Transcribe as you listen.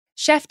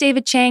Chef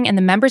David Chang and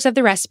the members of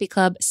the Recipe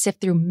Club sift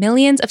through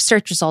millions of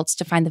search results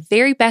to find the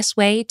very best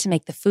way to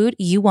make the food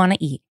you want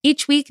to eat.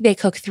 Each week, they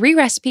cook 3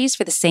 recipes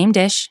for the same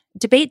dish,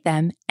 debate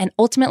them, and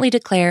ultimately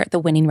declare the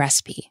winning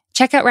recipe.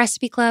 Check out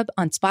Recipe Club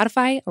on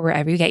Spotify or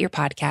wherever you get your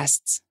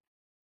podcasts.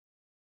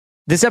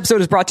 This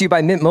episode is brought to you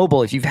by Mint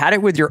Mobile. If you've had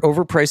it with your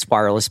overpriced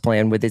wireless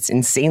plan with its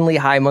insanely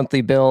high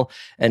monthly bill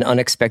and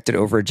unexpected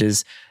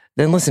overages,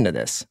 then listen to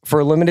this.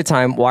 For a limited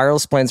time,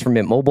 wireless plans from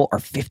Mint Mobile are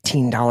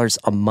 $15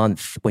 a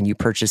month when you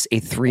purchase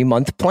a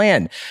 3-month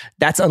plan.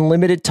 That's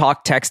unlimited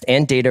talk, text,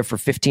 and data for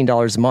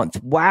 $15 a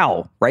month.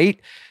 Wow, right?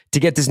 To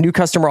get this new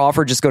customer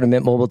offer, just go to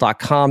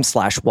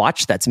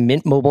mintmobile.com/watch. That's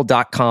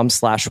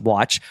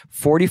mintmobile.com/watch.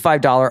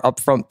 $45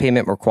 upfront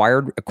payment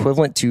required,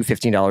 equivalent to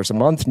 $15 a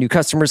month. New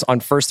customers on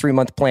first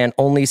 3-month plan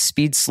only.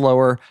 Speed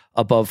slower,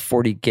 above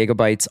 40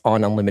 gigabytes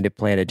on unlimited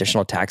plan.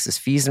 Additional taxes,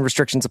 fees, and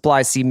restrictions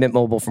apply. See Mint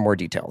Mobile for more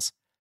details.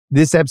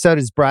 This episode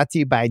is brought to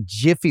you by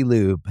Jiffy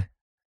Lube.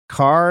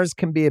 Cars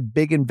can be a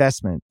big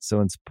investment,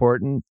 so it's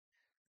important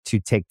to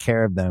take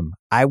care of them.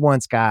 I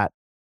once got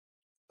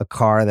a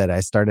car that I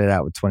started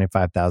out with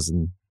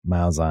 25,000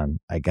 miles on.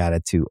 I got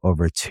it to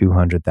over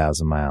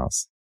 200,000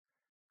 miles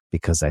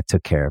because I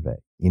took care of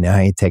it. You know how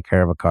you take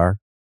care of a car?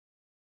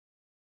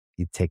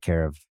 You take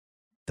care of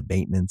the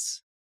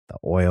maintenance, the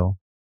oil,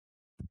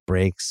 the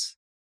brakes,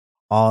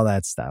 all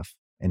that stuff.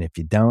 And if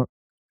you don't,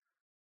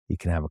 you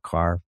can have a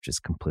car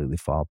just completely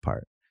fall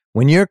apart.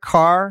 When your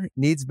car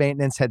needs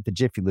maintenance, head to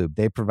Jiffy Lube.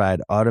 They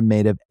provide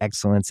automotive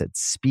excellence at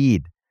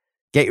speed.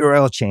 Get your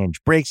oil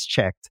change, brakes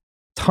checked,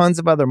 tons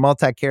of other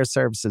multi-care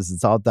services.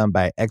 It's all done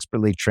by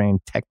expertly trained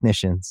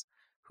technicians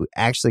who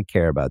actually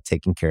care about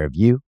taking care of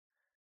you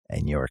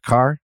and your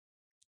car.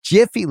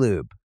 Jiffy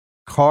Lube,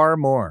 car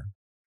more.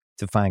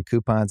 To find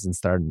coupons and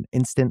start an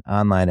instant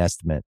online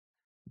estimate,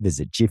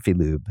 visit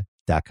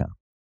jiffylube.com.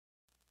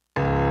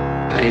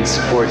 I need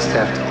support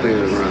staff to clear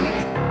the room.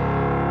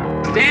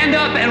 Stand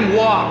up and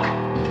walk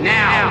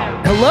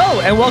now.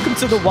 Hello and welcome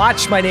to The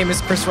Watch. My name is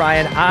Chris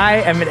Ryan.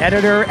 I am an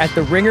editor at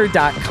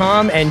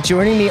TheRinger.com, and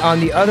joining me on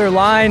the other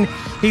line,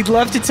 he'd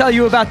love to tell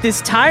you about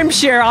this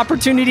timeshare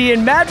opportunity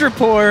in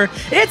Madripoor.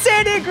 It's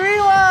Andy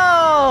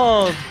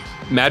Greenwald.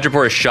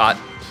 Madripoor is shot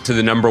to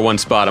the number 1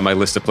 spot on my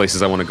list of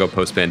places I want to go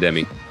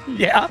post-pandemic.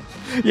 Yeah.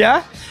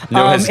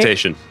 No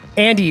hesitation.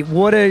 Andy,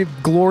 what a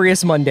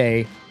glorious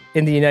Monday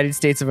in the United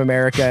States of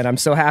America, and I'm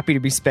so happy to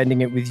be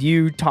spending it with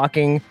you,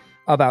 talking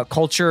about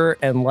culture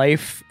and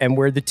life and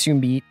where the two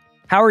meet.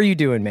 How are you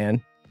doing,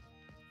 man?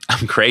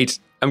 I'm great.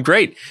 We're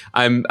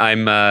in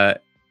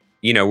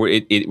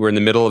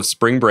the middle of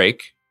spring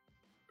break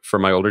for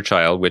my older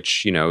child,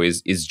 which,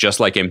 is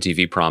just like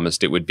MTV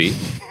promised it would be.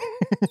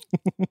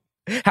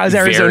 How's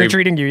Arizona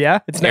treating you? Yeah,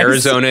 it's nice.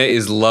 Arizona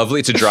is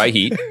lovely. It's a dry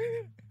heat.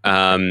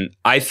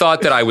 I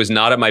thought that I was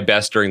not at my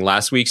best during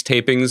last week's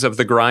tapings of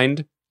The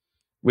Grind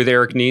with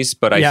Eric Neese,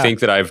 but I think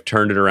that I've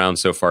turned it around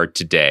so far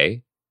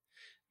today.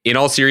 In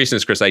all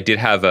seriousness, Chris, I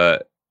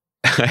had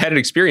an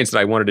experience that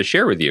I wanted to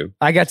share with you.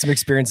 I got some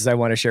experiences I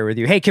want to share with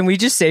you. Hey, can we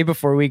just say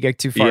before we get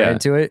too far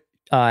into it,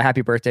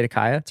 happy birthday to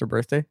Kaya. It's her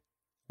birthday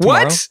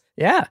tomorrow. What?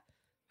 Yeah.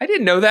 I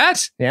didn't know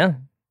that. Yeah.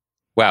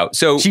 Wow.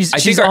 So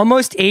she's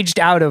almost aged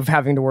out of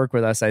having to work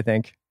with us, I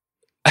think.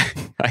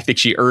 I think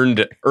she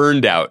earned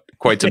out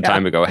quite some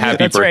time ago.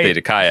 Happy birthday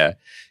to Kaya.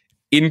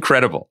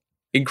 Incredible.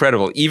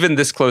 Even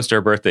this close to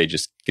her birthday,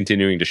 just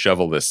continuing to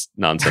shovel this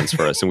nonsense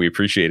for us. And we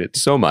appreciate it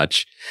so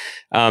much.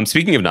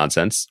 Speaking of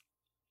nonsense,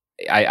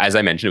 as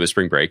I mentioned, it was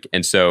spring break.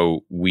 And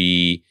so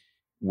we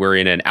were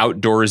in an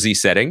outdoorsy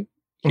setting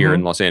here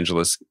in Los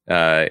Angeles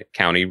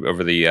County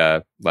over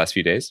the last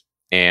few days.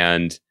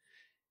 And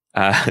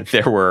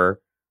there were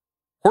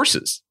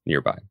horses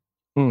nearby.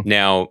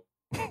 Now,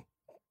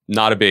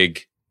 not a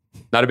big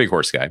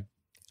horse guy.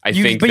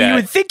 You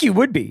would think you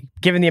would be,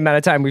 given the amount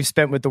of time we've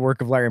spent with the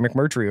work of Larry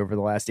McMurtry over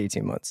the last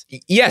 18 months.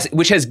 Yes,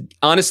 which has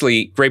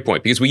honestly, great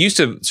point, because we used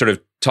to sort of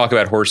talk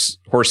about horse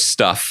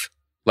stuff,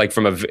 like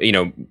from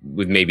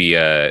with maybe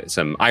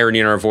some irony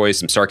in our voice,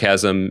 some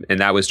sarcasm,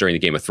 and that was during the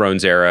Game of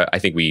Thrones era. I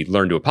think we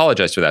learned to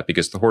apologize for that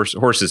because the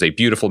horse is a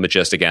beautiful,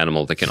 majestic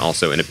animal that can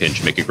also, in a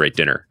pinch, make a great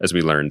dinner, as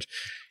we learned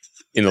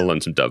in the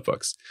Lonesome Dove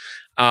books.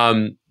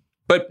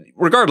 But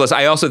regardless,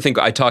 I also think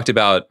I talked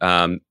about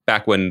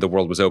back when the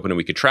world was open and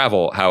we could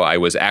travel, how I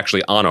was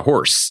actually on a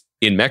horse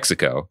in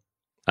Mexico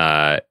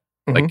like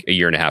a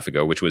year and a half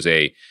ago, which was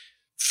a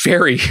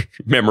very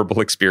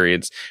memorable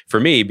experience for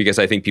me because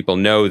I think people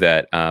know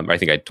that, I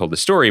think I told the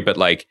story, but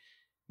like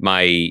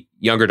my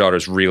younger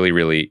daughter's really,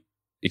 really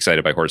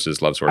excited by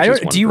horses, loves horses.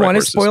 Do you want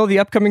to spoil the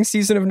upcoming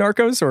season of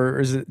Narcos, or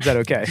is that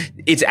okay?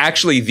 It's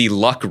actually the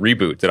Luck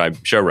reboot that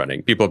I'm show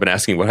running. People have been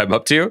asking what I'm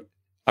up to.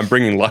 I'm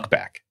bringing Luck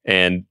back.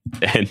 And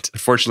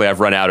unfortunately, I've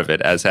run out of it,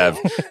 as have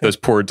those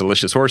poor,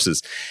 delicious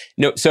horses.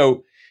 No,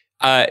 so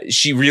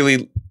she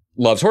really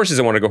loves horses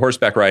and wanted to go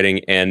horseback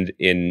riding. And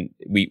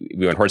we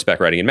went horseback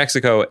riding in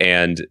Mexico,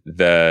 and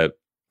the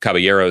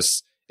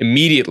caballeros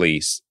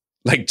immediately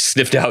like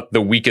sniffed out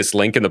the weakest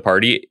link in the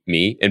party,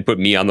 me, and put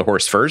me on the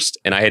horse first.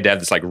 And I had to have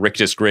this like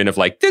rictus grin of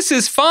like, this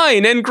is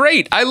fine and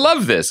great. I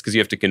love this. Because you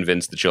have to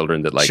convince the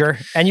children that like, sure.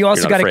 And you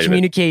also got to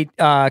communicate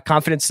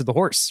confidence to the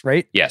horse,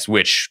 right? Yes,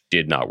 which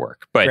did not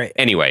work. But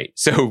anyway,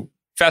 so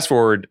fast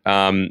forward,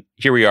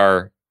 here we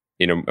are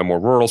in a more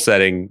rural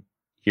setting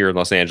here in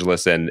Los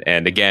Angeles. And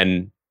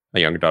again, my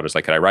younger daughter's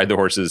like, can I ride the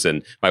horses?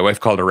 And my wife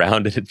called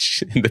around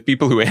and the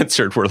people who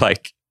answered were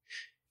like,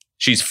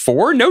 she's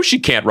 4? No, she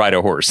can't ride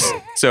a horse.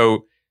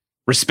 So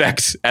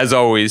respect, as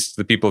always,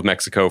 the people of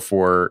Mexico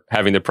for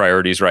having their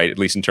priorities right, at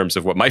least in terms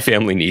of what my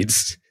family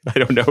needs. I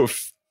don't know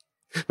if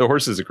the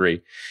horses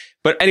agree.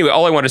 But anyway,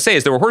 all I want to say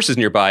is there were horses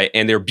nearby,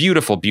 and they're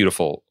beautiful,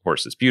 beautiful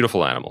horses,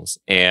 beautiful animals.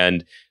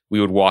 And we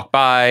would walk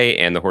by,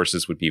 and the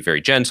horses would be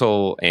very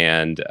gentle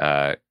and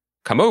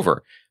come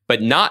over,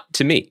 but not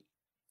to me.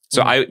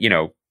 So I,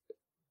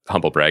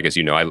 humble brag, as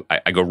you know,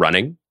 I go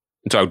running.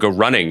 And so I would go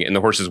running, and the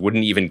horses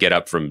wouldn't even get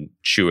up from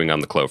chewing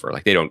on the clover.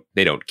 Like they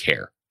don't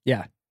care.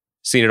 Yeah.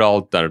 Seen it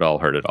all, done it all,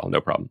 heard it all,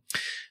 no problem.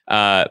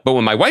 But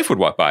when my wife would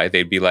walk by,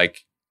 they'd be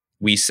like,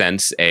 we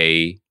sense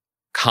a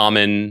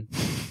common,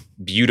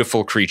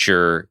 beautiful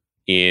creature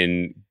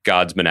in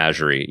God's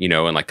menagerie,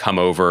 and like come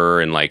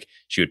over and like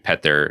she would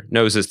pet their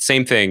noses.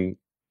 Same thing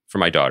for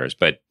my daughters,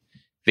 but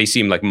they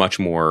seemed like much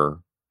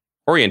more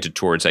oriented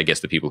towards, I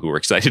guess, the people who were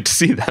excited to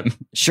see them.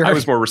 Sure. I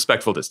was more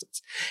respectful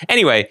distance.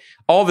 Anyway,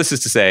 all this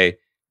is to say,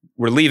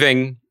 we're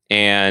leaving,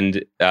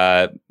 and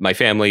my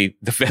family,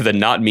 the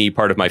not me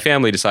part of my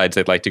family, decides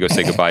they'd like to go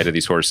say goodbye to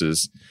these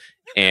horses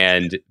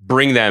and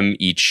bring them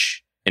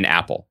each an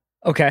apple.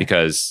 Okay.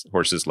 Because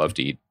horses love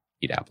to eat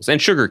apples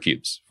and sugar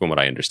cubes, from what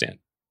I understand.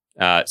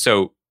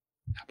 So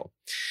apple.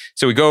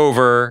 So we go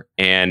over,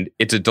 and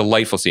it's a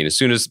delightful scene. As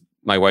soon as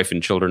my wife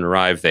and children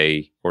arrive,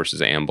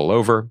 horses amble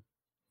over.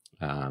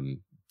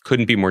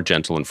 Couldn't be more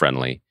gentle and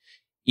friendly.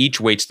 Each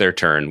waits their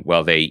turn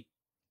while they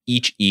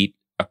each eat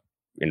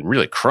and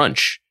really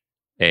crunch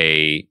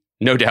a,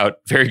 no doubt,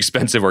 very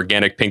expensive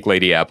organic Pink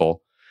Lady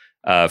apple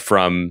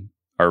from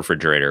our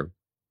refrigerator.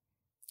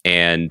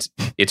 And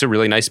it's a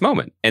really nice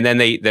moment. And then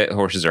the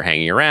horses are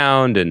hanging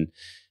around, and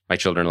my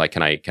children are like,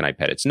 can I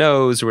pet its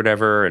nose or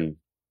whatever? And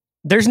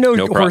there's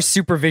no horse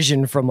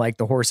supervision from like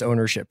the horse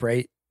ownership,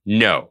 right?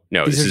 No,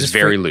 this is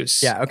very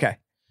loose. Yeah, okay.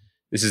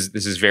 This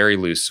is very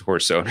loose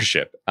horse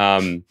ownership.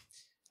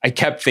 I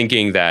kept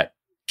thinking that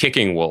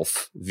Kicking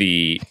Wolf,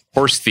 the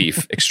horse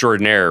thief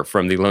extraordinaire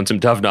from the Lonesome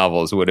Dove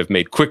novels, would have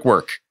made quick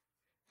work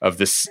of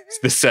this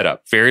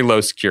setup. Very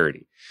low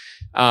security.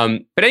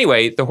 But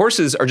anyway, the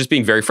horses are just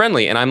being very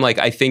friendly, and I'm like,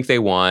 I think they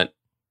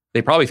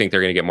probably think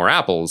they're going to get more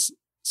apples.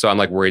 So I'm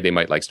like worried they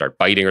might like start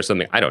biting or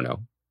something. I don't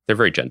know. They're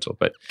very gentle,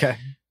 but okay.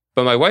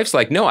 But my wife's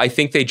like, no, I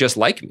think they just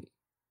like me.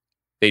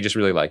 They just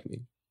really like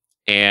me.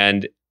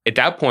 And at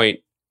that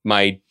point,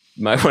 my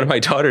one of my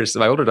daughters,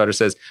 my older daughter,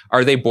 says,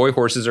 are they boy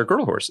horses or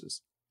girl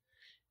horses?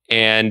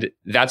 And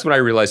that's when I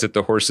realized that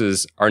the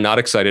horses are not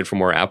excited for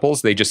more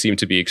apples. They just seem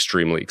to be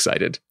extremely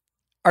excited.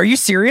 Are you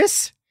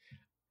serious?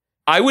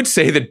 I would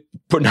say that,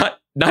 but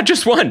not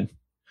just one.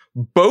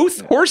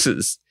 Both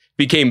horses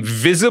became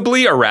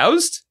visibly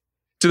aroused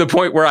to the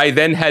point where I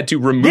then had to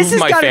remove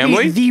my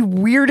family. This is the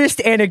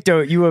weirdest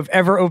anecdote you have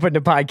ever opened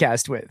a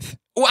podcast with.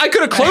 Well, I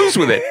could have closed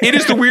with it. It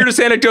is the weirdest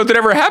anecdote that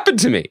ever happened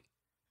to me.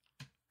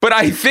 But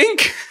I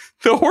think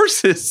the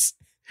horses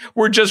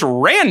were just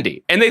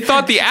randy, and they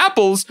thought the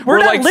apples were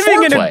like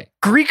living foreplay. In a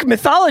Greek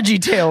mythology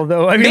tale,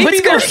 though. I mean, maybe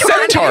they're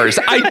centaurs.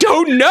 I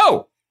don't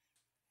know.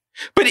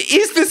 But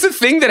is this a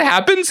thing that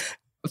happens?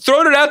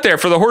 Throwing it out there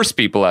for the horse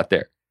people out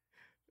there.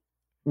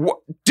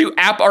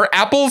 Are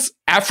apples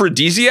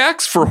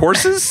aphrodisiacs for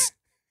horses?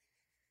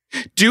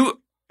 Do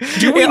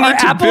we need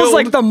to apples build,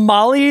 like the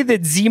Molly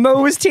that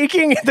Zemo was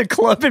taking at the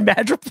club in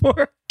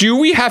Madripoor? Do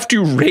we have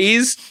to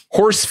raise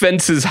horse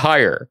fences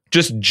higher,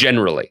 just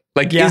generally?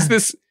 Like, Is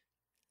this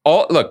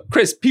all? Look,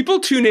 Chris, people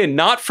tune in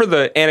not for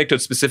the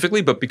anecdote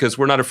specifically, but because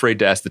we're not afraid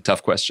to ask the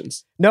tough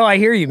questions. No, I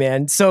hear you,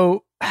 man.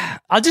 So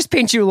I'll just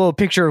paint you a little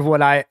picture of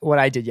what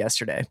I did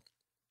yesterday.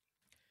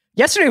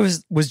 Yesterday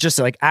was just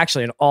like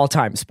actually an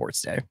all-time sports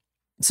day.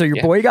 So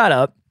your boy got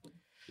up,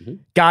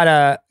 got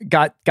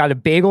a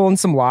bagel and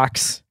some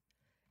lox,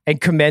 and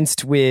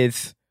commenced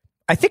with,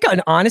 I think,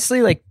 an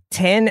honestly like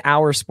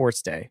 10-hour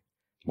sports day.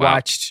 Wow.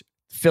 Watched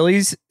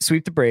Phillies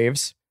sweep the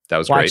Braves. That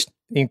was watched great.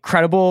 The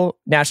incredible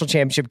national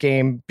championship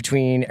game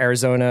between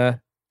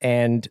Arizona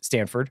and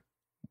Stanford,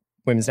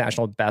 women's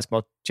national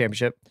basketball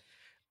championship.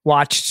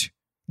 Watched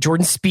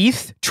Jordan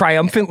Spieth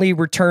triumphantly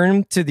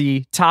return to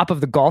the top of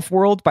the golf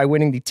world by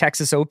winning the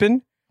Texas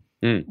Open.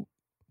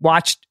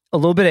 Watched a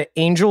little bit of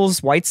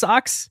Angels White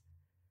Sox.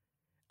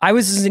 I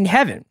was in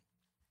heaven.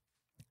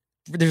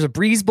 There's a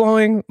breeze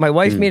blowing. My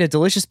wife made a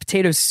delicious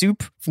potato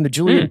soup from the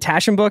Julian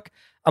Taschen book.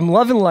 I'm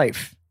loving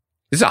life.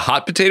 This is a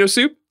hot potato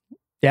soup?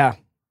 Yeah.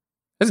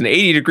 That's an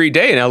 80-degree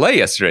day in LA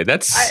yesterday.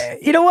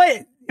 You know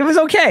what? It was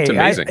okay. It's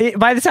amazing.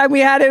 By the time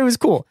we had it, it was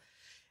cool.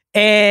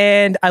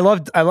 And I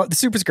loved the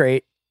soup was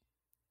great.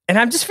 And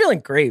I'm just feeling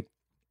great.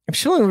 I'm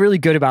feeling really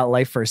good about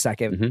life for a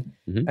second.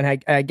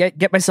 And I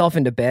get myself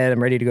into bed.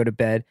 I'm ready to go to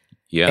bed.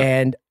 Yeah.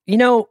 And,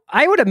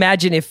 I would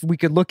imagine if we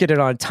could look at it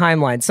on a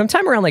timeline,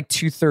 sometime around like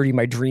 2:30,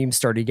 my dreams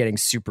started getting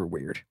super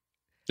weird.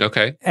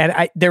 Okay.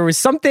 And there was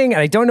something,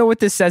 and I don't know what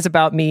this says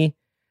about me,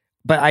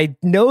 but I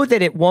know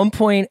that at one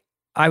point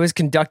I was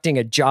conducting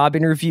a job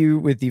interview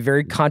with the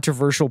very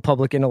controversial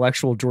public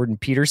intellectual Jordan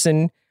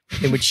Peterson,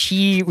 in which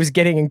he was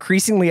getting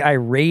increasingly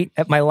irate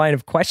at my line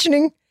of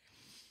questioning.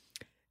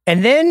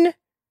 And then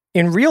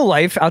in real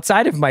life,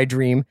 outside of my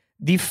dream,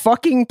 the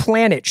fucking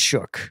planet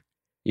shook.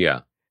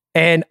 Yeah.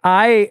 And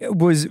I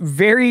was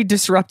very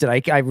disrupted.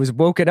 I was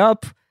woken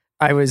up.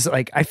 I was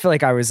like, I feel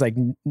like I was like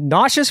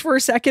nauseous for a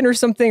second or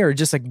something, or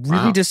just like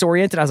really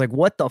disoriented. I was like,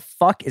 what the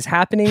fuck is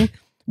happening?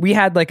 We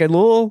had like a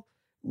little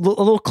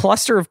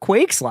cluster of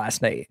quakes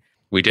last night.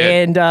 We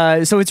did.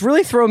 And so it's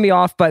really thrown me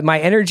off, but my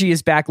energy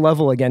is back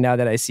level again now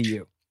that I see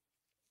you.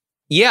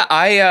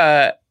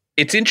 Yeah,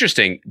 it's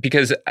interesting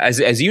because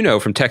as you know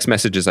from text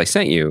messages I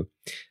sent you,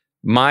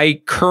 my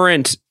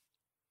current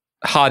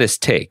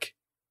hottest take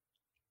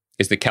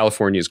is that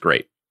California is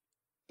great.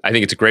 I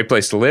think it's a great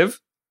place to live.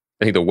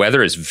 I think the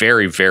weather is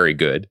very, very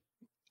good.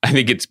 I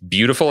think it's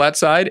beautiful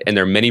outside, and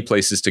there are many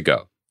places to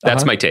go.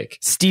 That's my take.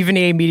 Stephen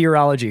A.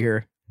 Meteorology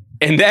here.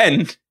 And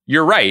then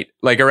you're right,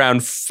 like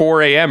around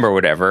 4 a.m. or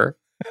whatever.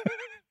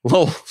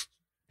 Well,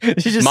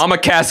 Mama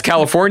Cass,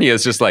 California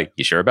is just like,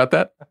 you sure about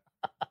that?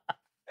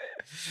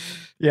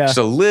 Yeah. Just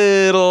a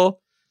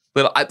little.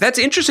 That's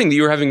interesting that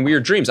you were having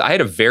weird dreams. I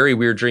had a very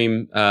weird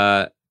dream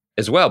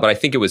as well, but I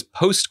think it was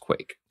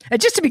post-quake. And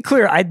just to be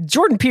clear,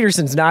 Jordan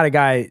Peterson's not a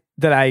guy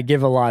that I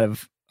give a lot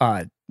of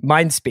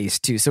mind space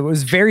to. So it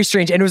was very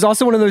strange. And it was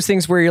also one of those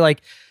things where you're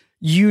like,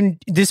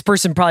 this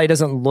person probably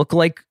doesn't look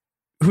like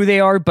who they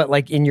are, but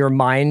like in your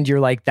mind,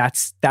 you're like,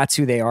 that's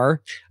who they are.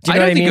 Do you know I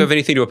don't what think you have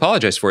anything to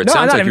apologize for. It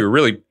sounds like you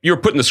were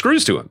putting the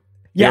screws to him.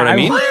 You know what I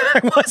mean?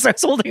 I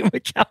was holding him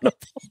accountable.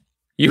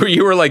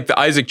 You were like the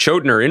Isaac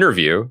Chotiner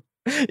interview.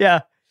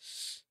 Yeah.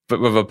 But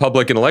of a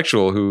public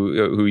intellectual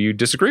who you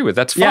disagree with.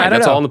 That's fine.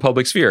 That's all in the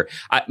public sphere.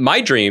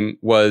 My dream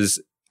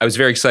was I was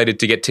very excited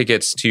to get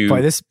tickets to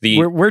we're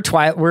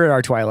in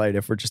our twilight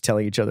if we're just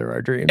telling each other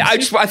our dreams. I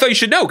thought you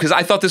should know because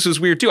I thought this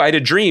was weird too. I had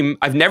a dream.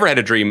 I've never had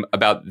a dream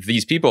about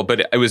these people,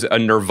 but it was a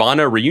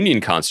Nirvana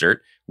reunion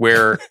concert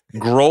where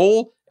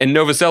Grohl and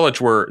Novoselic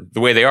were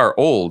the way they are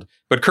old,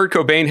 but Kurt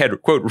Cobain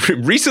had quote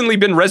recently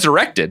been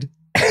resurrected.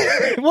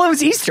 Well, it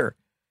was Easter.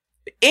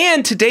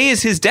 And today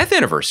is his death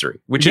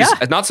anniversary, which is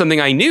not something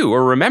I knew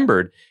or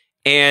remembered.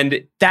 And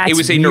it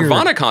was a weird.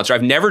 Nirvana concert.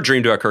 I've never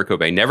dreamed about Kurt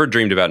Cobain, never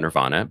dreamed about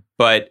Nirvana,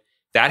 but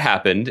that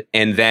happened.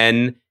 And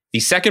then the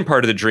second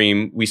part of the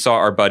dream, we saw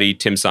our buddy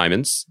Tim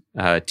Simons,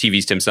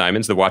 TV's Tim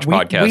Simons, the Watch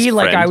Podcast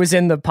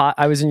friend.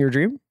 I was in your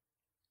dream?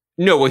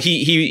 No, well,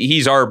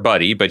 he's our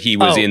buddy, but he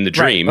was in the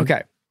dream. Right.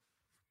 Okay.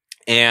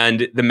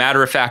 And the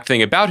matter of fact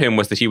thing about him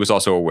was that he was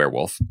also a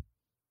werewolf.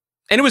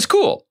 And it was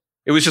cool.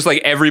 It was just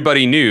like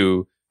everybody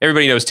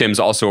knows Tim's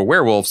also a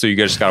werewolf, so you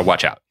just got to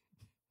watch out.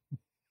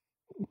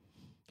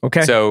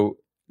 Okay. So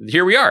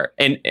here we are.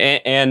 And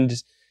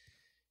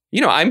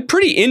I'm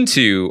pretty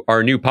into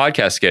our new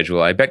podcast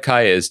schedule. I bet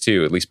Kaya is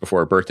too, at least before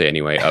her birthday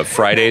anyway, of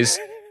Fridays,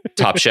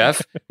 Top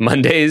Chef,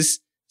 Mondays,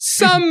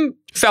 some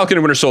Falcon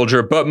and Winter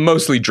Soldier, but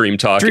mostly Dream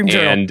Talk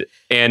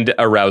and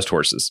Aroused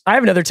Horses. I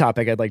have another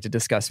topic I'd like to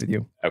discuss with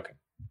you. Okay.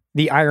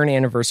 The Iron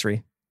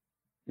Anniversary,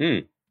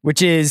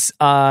 which is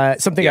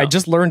something I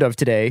just learned of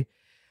today.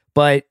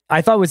 But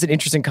I thought it was an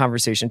interesting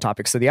conversation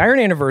topic. So the Iron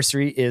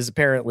Anniversary is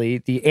apparently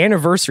the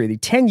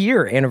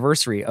 10-year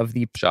anniversary of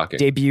the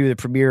debut, the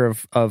premiere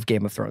of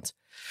Game of Thrones.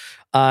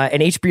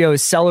 And HBO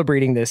is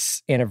celebrating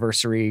this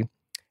anniversary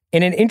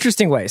in an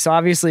interesting way. So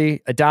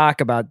obviously a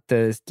doc about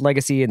the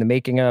legacy and the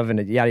making of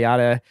and yada,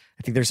 yada.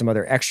 I think there's some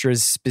other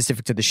extras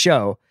specific to the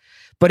show.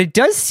 But it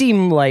does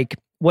seem like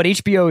what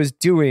HBO is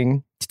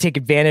doing to take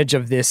advantage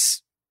of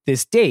this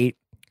date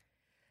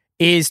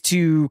is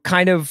to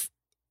kind of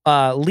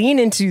lean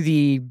into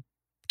the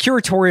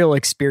curatorial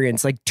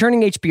experience, like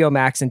turning HBO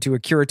Max into a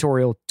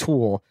curatorial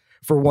tool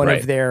for one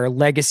of their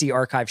legacy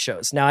archive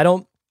shows. Now,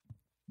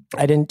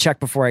 I didn't check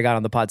before I got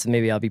on the pod, so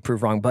maybe I'll be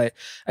proved wrong, but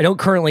I don't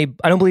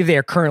believe they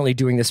are currently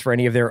doing this for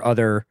any of their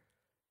other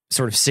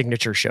sort of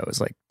signature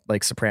shows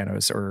like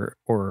Sopranos or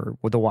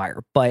The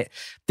Wire. But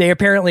they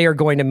apparently are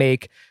going to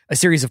make a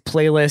series of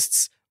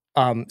playlists,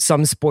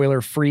 some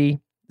spoiler free,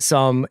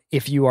 some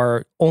if you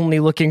are only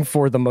looking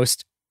for the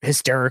most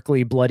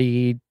hysterically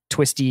bloody,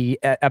 twisty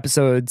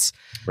episodes.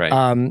 Right.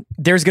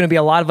 There's going to be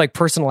a lot of like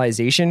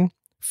personalization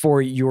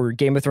for your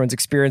Game of Thrones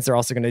experience. They're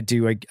also going to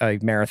do a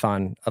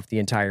marathon of the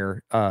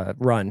entire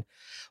run.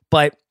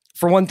 But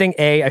for one thing,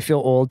 I feel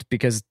old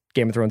because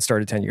Game of Thrones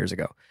started 10 years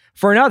ago.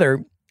 For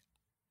another,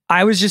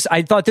 I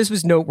thought this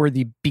was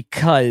noteworthy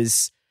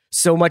because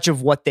so much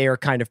of what they are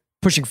kind of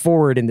pushing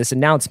forward in this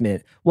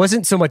announcement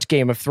wasn't so much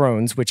Game of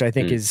Thrones, which I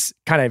think is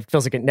kind of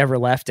feels like it never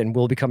left and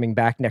will be coming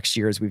back next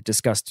year, as we've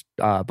discussed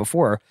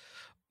before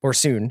or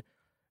soon.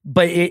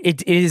 But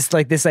it is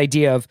like this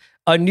idea of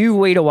a new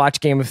way to watch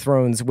Game of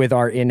Thrones with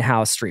our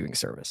in-house streaming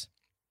service.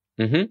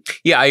 Mm-hmm.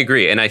 Yeah, I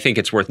agree. And I think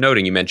it's worth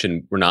noting, you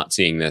mentioned we're not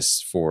seeing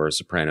this for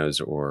Sopranos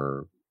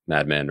or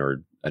Mad Men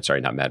or,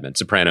 sorry, not Mad Men,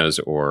 Sopranos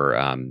or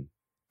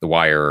The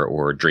Wire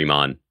or Dream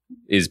On,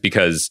 is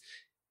because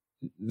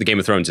the Game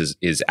of Thrones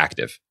is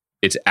active.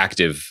 It's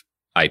active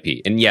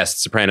IP. And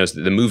yes, Sopranos,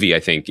 the movie, I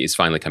think, is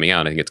finally coming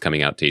out. I think it's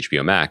coming out to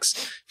HBO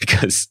Max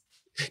because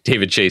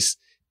David Chase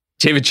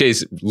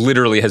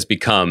literally has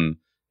become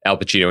Al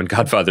Pacino in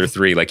Godfather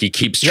 3. Like, he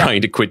keeps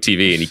trying to quit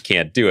TV and he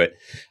can't do it.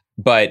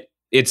 But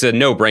it's a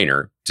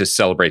no-brainer to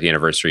celebrate the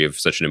anniversary of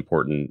such an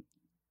important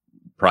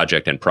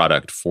project and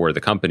product for the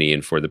company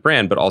and for the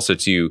brand, but also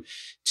to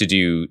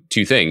do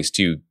two things: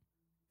 to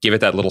give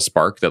it that little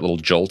spark, that little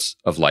jolt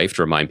of life,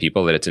 to remind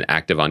people that it's an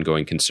active,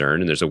 ongoing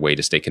concern and there's a way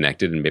to stay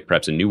connected, and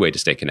perhaps a new way to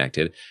stay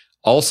connected.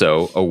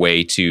 Also, a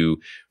way to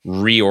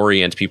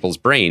reorient people's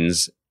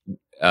brains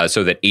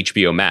so that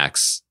HBO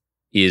Max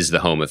is the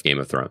home of Game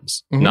of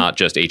Thrones, not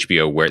just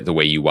HBO where the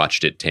way you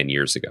watched it 10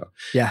 years ago.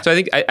 Yeah. So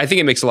I think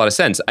it makes a lot of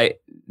sense.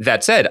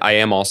 That said, I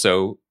am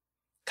also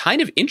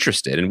kind of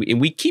interested,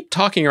 and we keep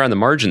talking around the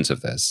margins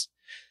of this,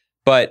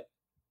 but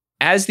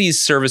as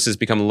these services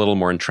become a little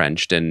more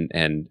entrenched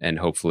and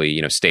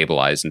hopefully,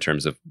 stabilized in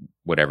terms of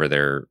whatever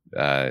their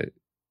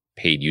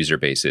paid user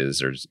base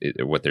is or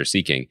what they're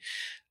seeking,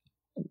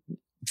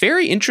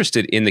 very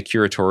interested in the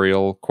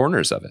curatorial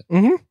corners of it.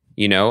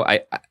 Because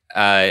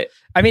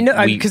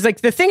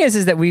like the thing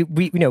is that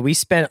we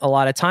spent a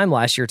lot of time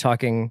last year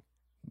talking,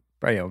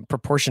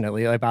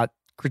 proportionately about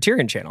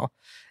Criterion Channel,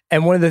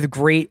 and one of the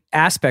great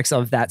aspects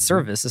of that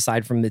service,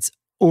 aside from its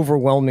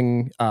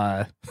overwhelming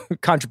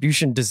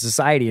contribution to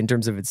society in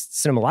terms of its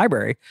cinema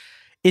library,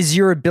 is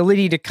your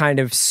ability to kind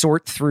of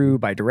sort through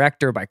by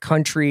director, by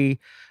country,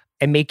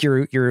 and make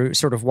your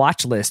sort of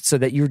watch list so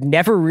that you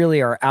never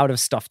really are out of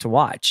stuff to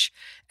watch.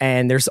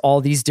 And there's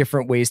all these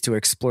different ways to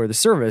explore the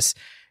service.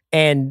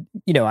 And,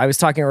 I was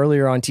talking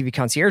earlier on TV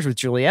Concierge with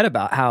Juliet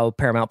about how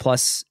Paramount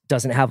Plus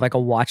doesn't have like a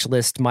watch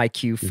list My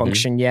Queue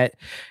function yet.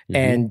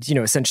 And,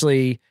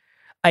 essentially,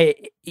 I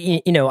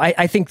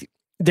think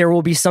there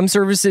will be some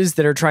services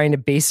that are trying to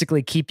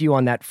basically keep you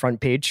on that front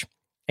page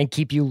and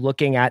keep you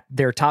looking at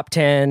their top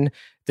 10,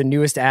 the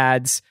newest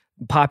ads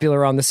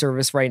popular on the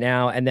service right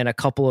now, and then a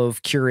couple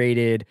of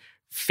curated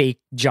fake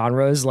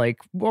genres like,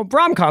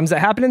 rom-coms that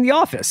happen in The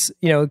Office,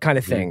 kind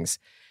of things.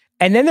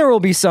 And then there will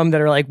be some that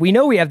are like, we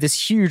know we have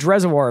this huge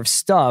reservoir of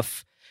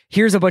stuff.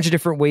 Here's a bunch of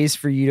different ways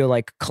for you to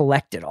like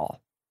collect it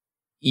all.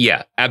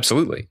 Yeah,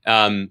 absolutely.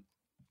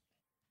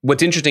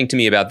 What's interesting to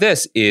me about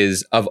this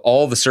is, of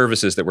all the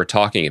services that we're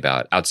talking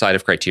about outside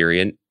of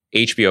Criterion,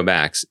 HBO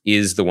Max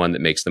is the one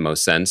that makes the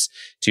most sense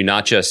to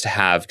not just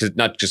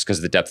because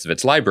of the depth of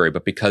its library,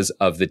 but because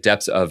of the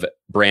depth of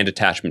brand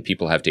attachment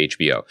people have to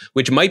HBO,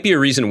 which might be a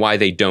reason why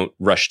they don't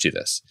rush to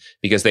this,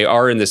 because they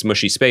are in this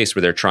mushy space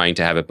where they're trying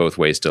to have it both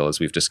ways still, as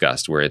we've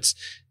discussed, where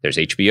there's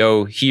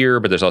HBO here,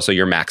 but there's also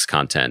your Max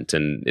content,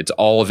 and it's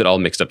all of it all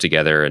mixed up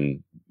together,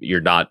 and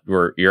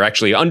you're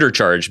actually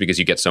undercharged because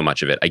you get so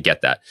much of it. I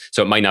get that.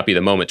 So it might not be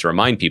the moment to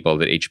remind people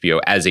that HBO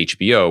as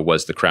HBO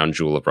was the crown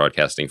jewel of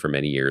broadcasting for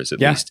many years,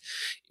 at least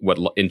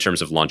in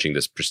terms of launching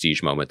this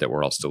prestige moment that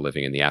we're all still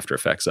living in the after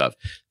effects of.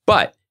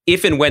 But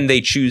if and when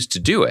they choose to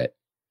do it,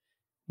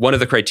 one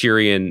of the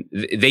Criterion,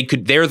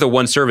 they're the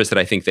one service that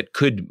I think that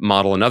could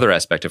model another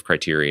aspect of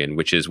Criterion,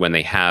 which is when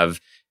they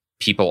have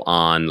people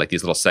on like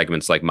these little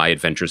segments like My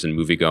Adventures in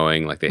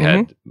Moviegoing, like they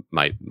had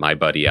my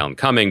buddy Alan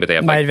Cumming, but they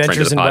have My like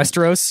Adventures in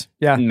Westeros,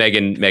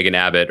 Megan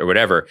Abbott or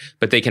whatever,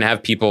 but they can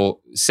have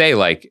people say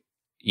like,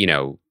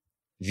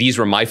 these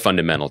were my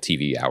fundamental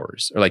TV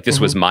hours, or like this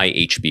was my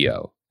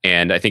HBO.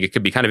 And I think it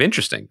could be kind of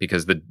interesting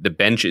because the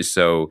bench is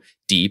so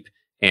deep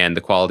and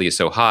the quality is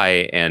so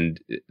high, and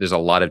there's a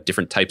lot of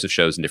different types of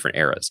shows in different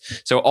eras.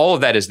 So all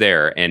of that is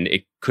there, and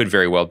it could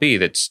very well be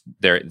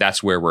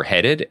that's where we're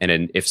headed.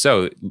 And if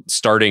so,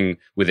 starting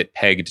with it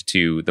pegged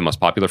to the most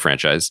popular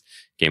franchise,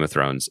 Game of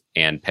Thrones,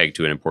 and pegged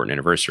to an important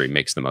anniversary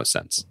makes the most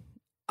sense.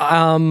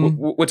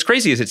 What's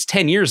crazy is it's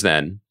 10 years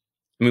then.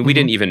 I mean, we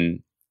didn't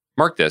even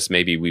mark this.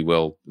 Maybe we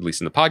will, at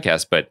least in the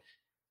podcast, but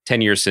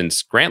 10 years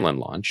since Grantland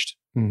launched.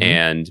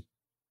 And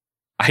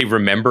I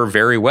remember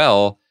very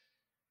well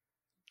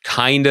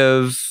kind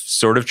of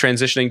sort of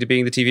transitioning to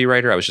being the TV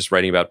writer. I was just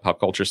writing about pop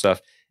culture stuff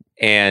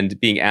and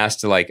being asked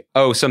to like,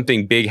 oh,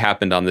 something big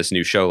happened on this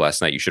new show last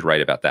night. You should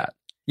write about that.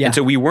 Yeah. And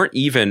so we weren't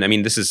even,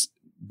 this is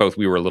both,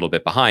 we were a little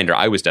bit behind, or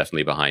I was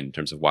definitely behind in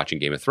terms of watching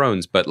Game of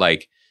Thrones, but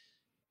like,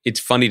 it's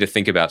funny to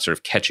think about sort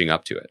of catching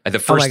up to it. The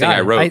first thing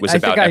I wrote was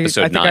about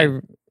episode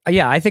 9.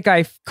 I think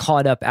I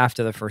caught up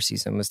after the first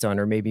season was done,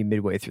 or maybe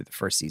midway through the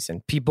first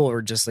season. People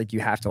were just like, you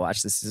have to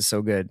watch this. This is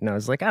so good. And I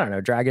was like, I don't know,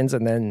 dragons.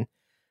 And then,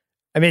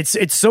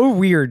 it's so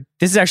weird.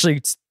 This is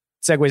actually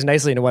segues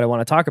nicely into what I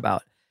want to talk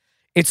about.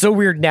 It's so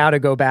weird now to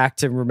go back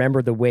to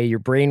remember the way your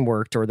brain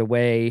worked, or the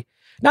way,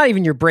 not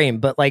even your brain,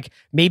 but like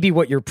maybe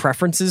what your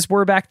preferences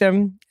were back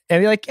then.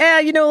 And be like,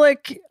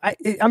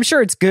 I'm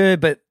sure it's good,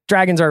 but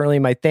dragons aren't really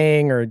my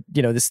thing, or,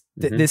 this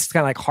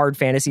kind of like hard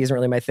fantasy isn't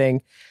really my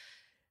thing.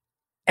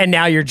 And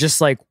now you're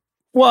just like,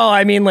 Well,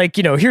 I mean, like,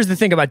 here's the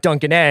thing about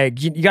Dunk and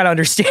Egg. You got to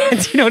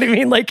understand, you know what I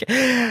mean? Like,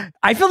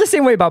 I feel the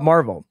same way about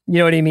Marvel. You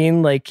know what I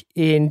mean? Like,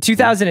 in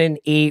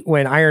 2008,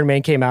 when Iron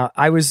Man came out,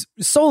 I was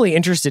solely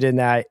interested in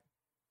that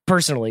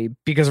personally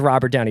because of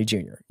Robert Downey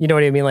Jr. You know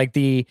what I mean? Like,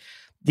 the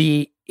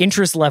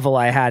interest level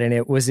I had in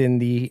it was in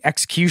the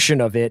execution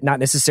of it, not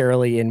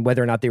necessarily in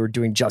whether or not they were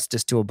doing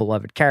justice to a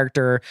beloved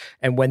character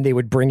and when they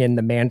would bring in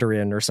the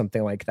Mandarin or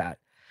something like that.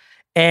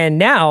 And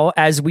now,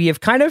 as we have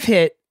kind of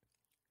hit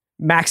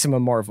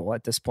maximum Marvel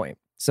at this point.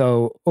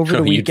 So over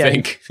the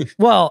weekend,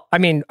 well, I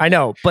mean, I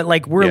know, but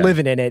like we're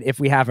living in it if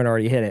we haven't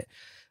already hit it.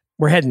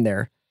 We're heading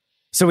there.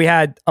 So we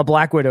had a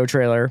Black Widow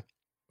trailer,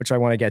 which I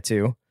want to get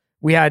to.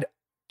 We had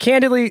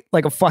candidly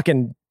like a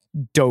fucking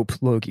dope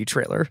Loki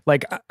trailer.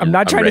 Like I'm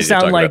not trying to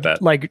sound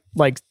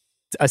like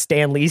a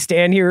Stan Lee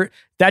stan here.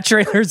 That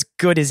trailer's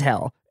good as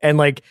hell and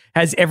like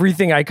has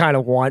everything I kind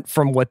of want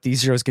from what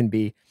these shows can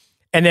be.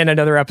 And then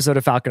another episode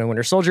of Falcon and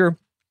Winter Soldier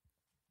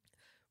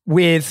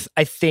with,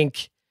 I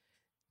think,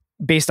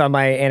 based on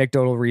my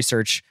anecdotal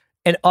research,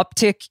 an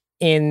uptick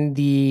in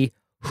the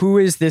who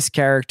is this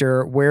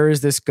character? Where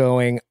is this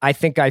going? I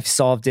think I've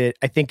solved it.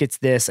 I think it's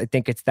this. I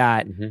think it's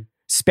that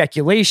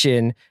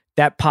speculation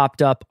that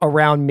popped up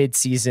around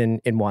mid-season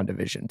in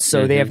WandaVision.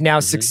 So they have now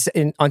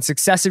on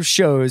successive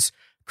shows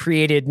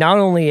created not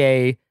only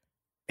a,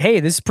 hey,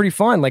 this is pretty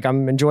fun. Like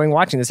I'm enjoying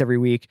watching this every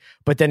week,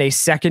 but then a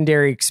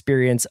secondary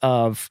experience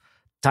of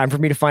time for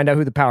me to find out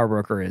who the power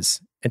broker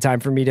is. And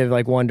time for me to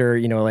like wonder,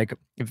 like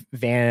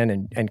Van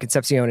and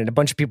Concepcion and a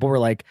bunch of people were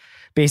like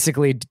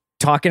basically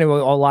talking to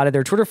a lot of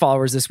their Twitter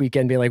followers this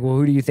weekend, being like, well,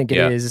 who do you think it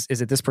is?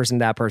 Is it this person,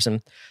 that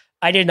person?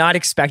 I did not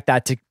expect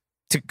that to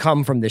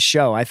come from this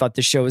show. I thought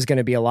the show was going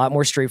to be a lot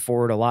more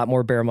straightforward, a lot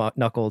more bare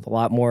knuckled, a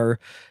lot more,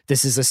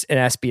 this is an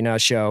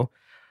espionage show.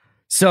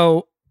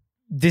 So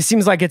this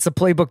seems like it's a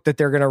playbook that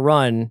they're going to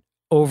run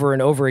over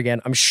and over again.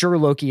 I'm sure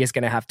Loki is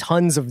going to have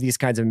tons of these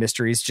kinds of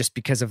mysteries just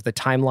because of the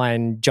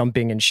timeline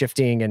jumping and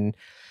shifting and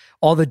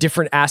all the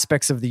different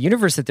aspects of the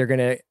universe that they're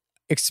going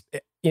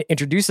to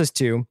introduce us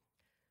to.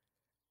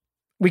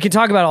 We can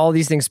talk about all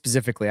these things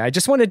specifically. I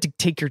just wanted to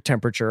take your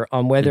temperature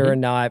on whether or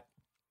not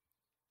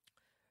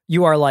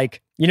you are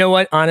like, you know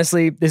what,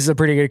 honestly, this is a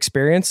pretty good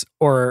experience,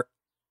 or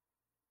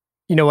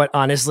you know what,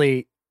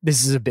 honestly,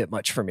 this is a bit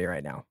much for me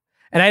right now.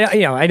 And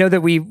I know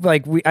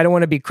that I don't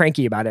want to be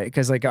cranky about it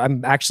because like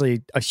I'm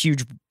actually a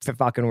huge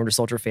Falcon Winter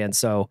Soldier fan.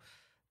 So,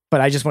 but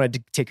I just wanted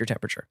to take your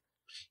temperature.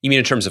 You mean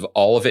in terms of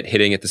all of it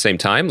hitting at the same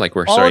time? Like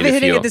we're all starting of it to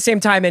hitting feel at the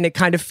same time, and it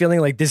kind of feeling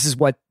like this is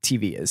what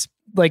TV is.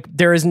 Like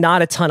there is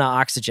not a ton of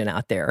oxygen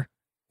out there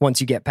once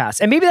you get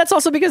past, and maybe that's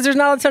also because there's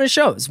not a ton of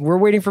shows. We're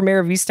waiting for Mayor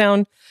of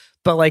Easttown,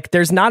 but like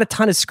there's not a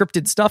ton of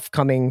scripted stuff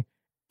coming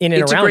in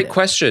and it's around. It's a great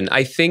question.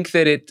 I think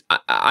that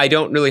I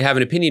don't really have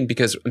an opinion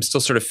because I'm still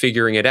sort of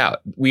figuring it out.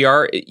 We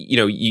are,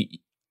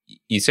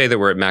 you say that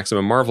we're at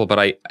maximum Marvel,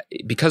 but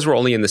because we're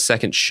only in the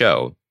second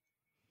show,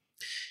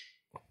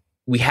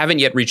 we haven't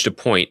yet reached a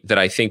point that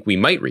I think we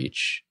might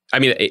reach. I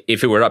mean,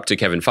 if it were up to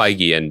Kevin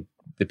Feige and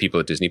the people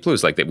at Disney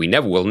Plus, like that,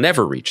 we'll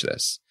never reach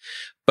this.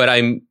 But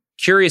I'm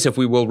curious if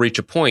we will reach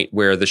a point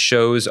where the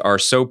shows are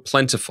so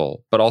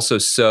plentiful, but also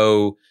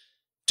so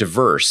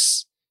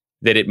diverse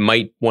that it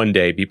might one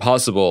day be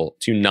possible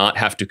to not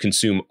have to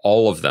consume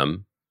all of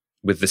them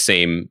with the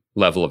same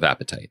level of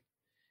appetite.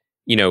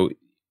 To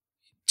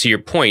your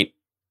point,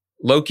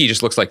 Loki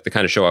just looks like the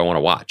kind of show I want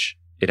to watch.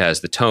 It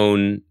has the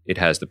tone, it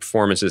has the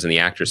performances, and the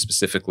actors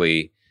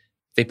specifically.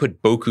 They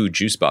put Boku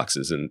juice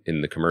boxes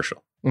in the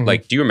commercial.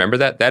 Like, do you remember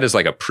that? That is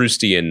like a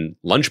Proustian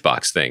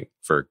lunchbox thing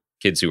for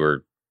kids who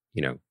are,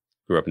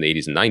 grew up in the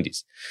 80s and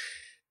 90s.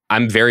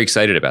 I'm very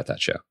excited about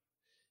that show.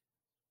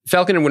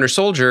 Falcon and Winter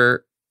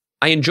Soldier,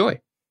 I enjoy.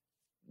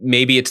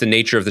 Maybe it's the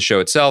nature of the show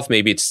itself.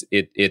 Maybe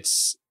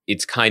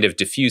it's kind of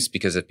diffuse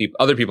because of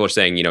other people are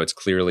saying, it's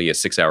clearly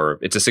it's a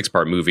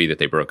 6-part movie that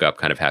they broke up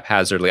kind of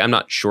haphazardly. I'm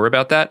not sure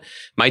about that.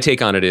 My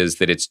take on it is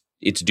that it's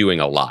doing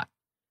a lot.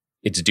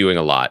 It's doing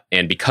a lot.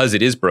 And because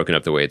it is broken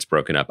up the way it's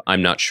broken up,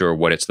 I'm not sure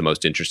what it's the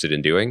most interested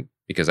in doing,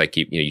 because I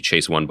keep, you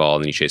chase one ball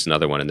and then you chase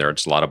another one and there are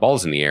just a lot of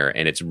balls in the air.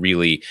 And it's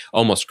really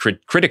almost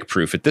critic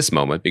proof at this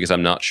moment because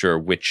I'm not sure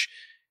which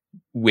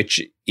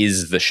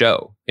is the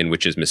show and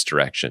which is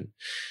misdirection.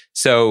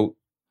 So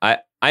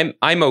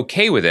I'm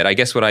okay with it. I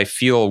guess what I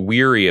feel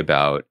weary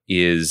about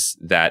is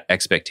that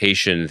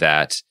expectation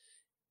that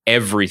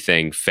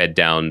everything fed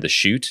down the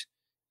chute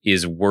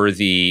is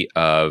worthy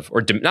of,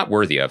 or not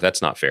worthy of,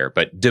 that's not fair,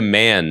 but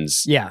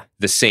demands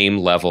the same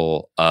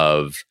level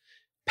of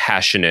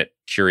passionate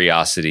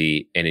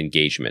curiosity and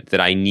engagement,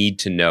 that I need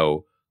to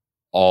know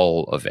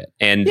all of it.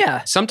 And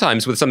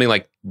sometimes with something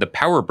like the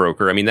Power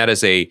Broker, I mean, that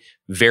is a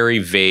very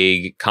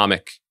vague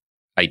comic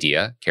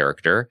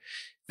character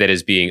that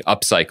is being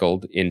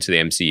upcycled into the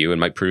MCU and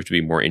might prove to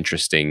be more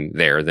interesting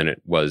there than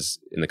it was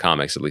in the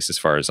comics, at least as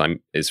far as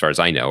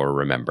I know or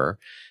remember.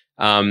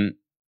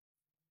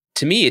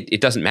 To me, it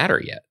doesn't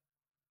matter yet.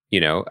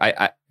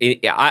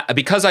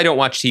 Because I don't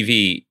watch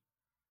TV,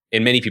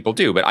 and many people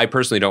do, but I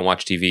personally don't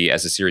watch TV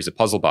as a series of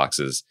puzzle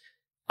boxes.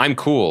 I'm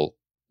cool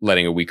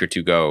letting a week or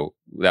two go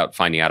without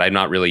finding out. It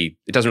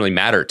doesn't really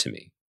matter to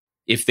me.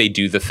 If they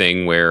do the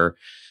thing where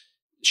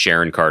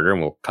Sharon Carter,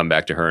 and we'll come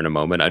back to her in a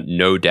moment,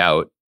 no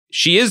doubt,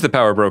 she is the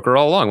power broker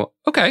all along. Well,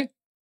 okay.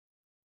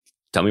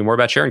 Tell me more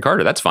about Sharon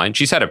Carter. That's fine.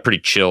 She's had a pretty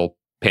chill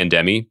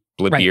pandemic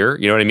blip year.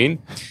 You know what I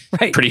mean?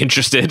 Right. Pretty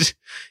interested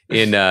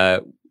in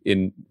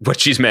what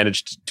she's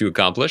managed to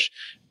accomplish.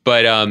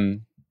 But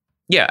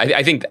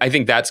I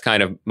think that's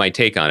kind of my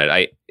take on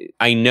it.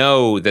 I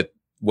know that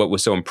what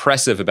was so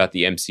impressive about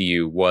the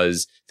MCU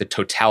was the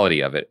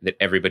totality of it, that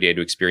everybody had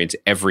to experience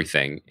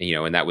everything,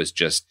 and that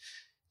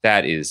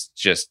is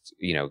just,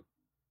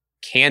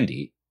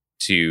 candy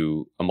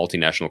to a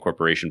multinational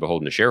corporation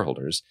beholden to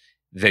shareholders.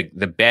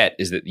 The bet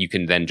is that you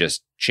can then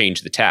just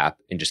change the tap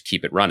and just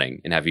keep it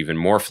running and have even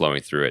more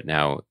flowing through it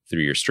now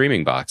through your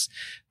streaming box.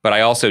 But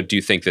I also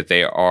do think that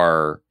they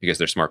are, because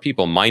they're smart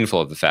people,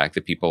 mindful of the fact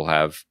that people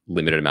have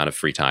limited amount of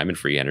free time and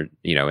free energy,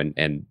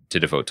 and to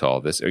devote to all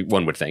of this,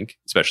 one would think,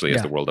 especially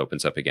as the world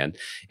opens up again.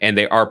 And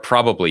they are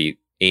probably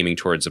aiming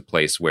towards a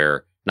place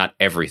where not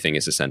everything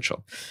is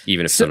essential,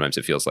 even if sometimes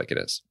it feels like it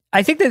is.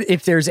 I think that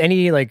if there's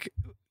any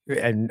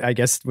and I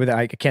guess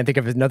I can't think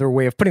of another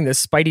way of putting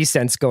this spidey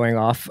sense going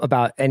off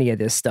about any of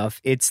this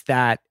stuff, it's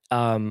that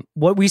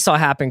what we saw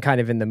happen kind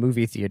of in the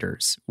movie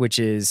theaters, which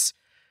is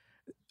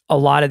a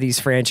lot of these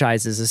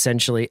franchises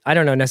essentially, I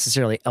don't know,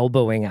 necessarily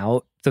elbowing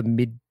out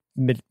the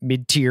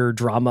mid-tier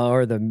drama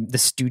or the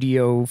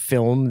studio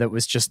film that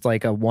was just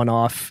like a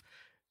one-off,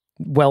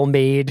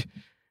 well-made,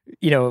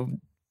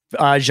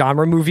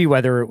 genre movie,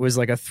 whether it was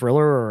like a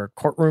thriller or a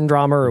courtroom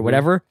drama or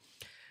whatever.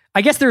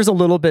 I guess there's a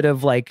little bit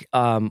of like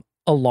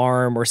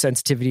alarm or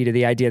sensitivity to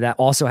the idea that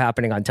also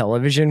happening on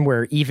television,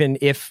 where even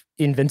if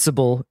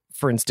Invincible,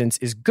 for instance,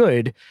 is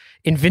good,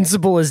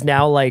 Invincible is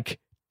now like,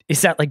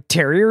 is that like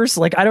Terriers?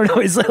 Like, I don't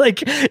know. Is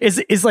like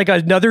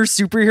another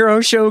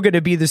superhero show going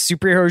to be the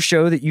superhero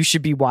show that you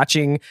should be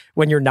watching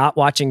when you're not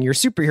watching your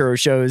superhero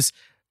shows?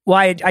 Well,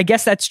 I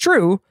guess that's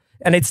true.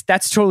 And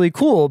that's totally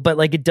cool. But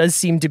like, it does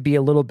seem to be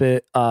a little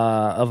bit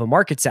of a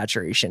market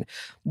saturation.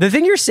 The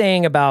thing you're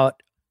saying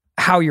about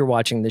how you're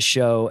watching this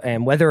show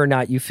and whether or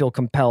not you feel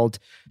compelled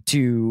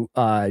to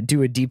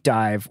do a deep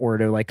dive or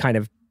to like kind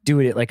of do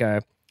it like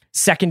a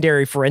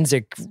secondary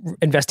forensic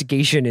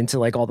investigation into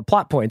like all the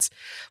plot points.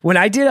 When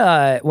I did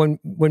when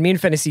me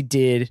and Fantasy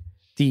did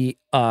the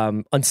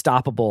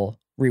Unstoppable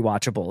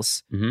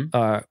rewatchables,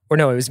 or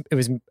no, it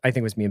was I think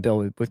it was me and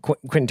Bill with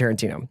Quentin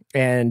Tarantino,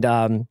 and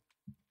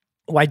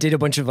I did a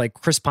bunch of like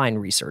Chris Pine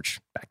research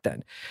back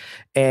then,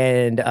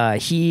 and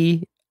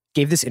he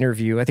gave this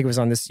interview. I think it was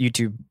on this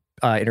YouTube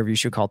interview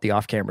show called The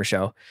Off Camera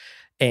Show.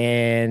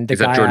 And is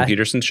that Jordan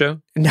Peterson's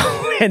show?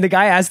 No, and the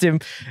guy asked him,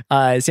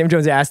 Sam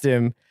Jones asked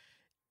him,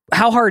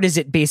 how hard is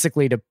it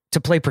basically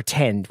to play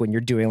pretend when you're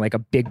doing like a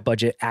big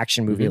budget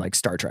action movie like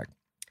Star Trek?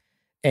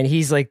 And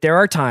he's like, there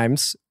are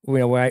times,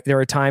 when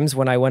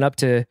I went up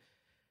to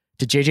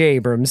J.J.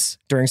 Abrams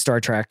during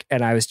Star Trek,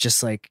 and I was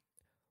just like,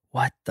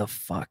 what the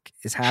fuck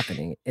is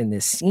happening in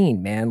this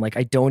scene, man? Like,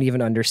 I don't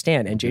even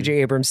understand. And J.J.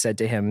 Abrams said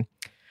to him,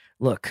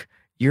 look,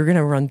 you're going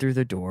to run through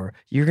the door.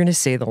 You're going to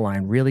say the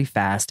line really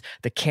fast.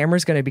 The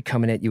camera's going to be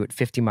coming at you at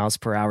 50 miles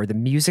per hour. The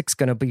music's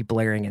going to be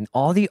blaring, and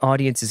all the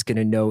audience is going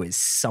to know is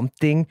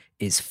something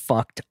is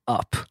fucked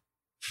up.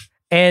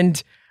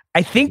 And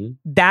I think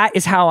that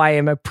is how I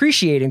am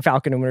appreciating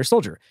Falcon and Winter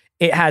Soldier.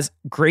 It has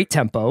great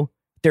tempo.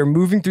 They're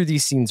moving through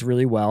these scenes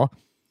really well.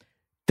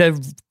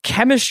 The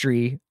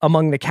chemistry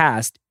among the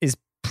cast is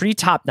pretty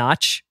top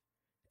notch.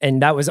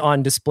 And that was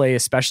on display,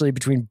 especially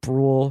between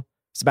Brule,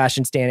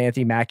 Sebastian Stan,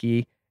 Anthony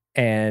Mackie,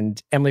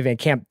 and Emily Van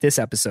Camp this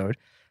episode.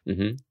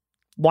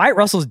 Wyatt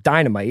Russell's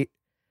dynamite.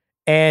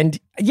 And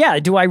yeah,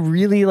 do I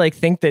really like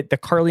think that the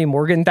Carly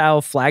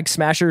Morgenthau Flag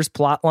Smashers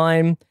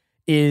plotline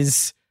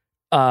is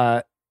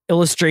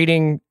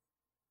illustrating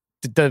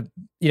the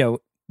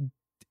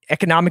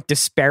economic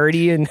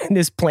disparity in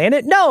this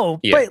planet? No,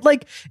 but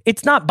like,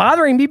 it's not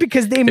bothering me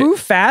because they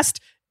move fast,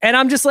 and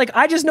I'm just like,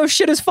 I just know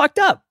shit is fucked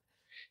up.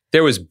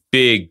 There was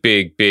big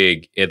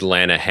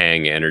Atlanta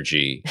hang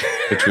energy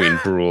between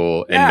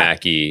Brule and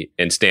Mackie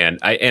and Stan.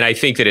 I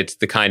think that it's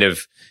the kind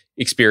of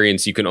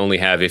experience you can only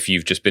have if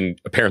you've just been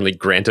apparently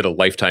granted a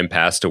lifetime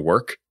pass to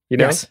work.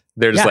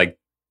 They're just like,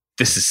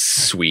 this is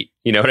sweet.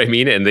 You know what I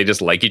mean? And they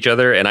just like each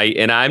other. And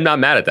I'm not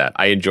mad at that.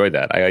 I enjoy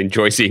that. I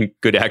enjoy seeing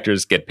good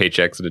actors get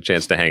paychecks and a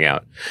chance to hang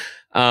out.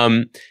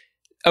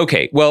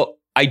 Okay. Well,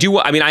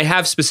 I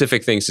have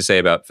specific things to say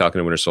about Falcon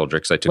and Winter Soldier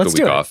because I took a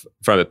week off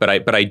from it.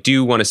 But I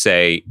do want to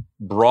say,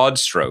 broad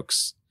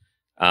strokes,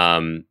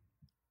 a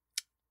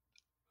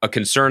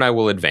concern I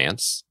will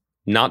advance,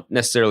 not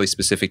necessarily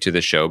specific to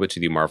the show, but to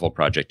the Marvel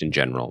project in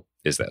general,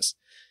 is this.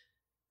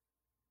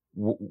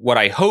 What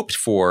I hoped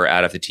for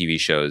out of the TV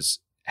shows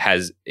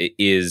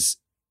is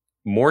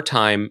more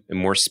time and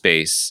more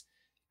space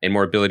and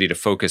more ability to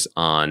focus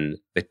on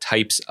the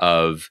types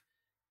of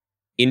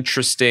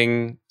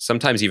interesting,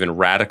 sometimes even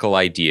radical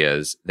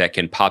ideas that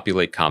can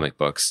populate comic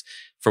books,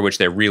 for which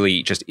there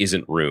really just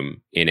isn't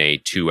room in a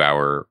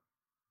 2-hour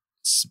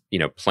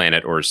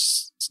planet or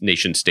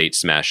nation state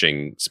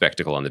smashing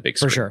spectacle on the big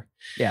screen. For sure.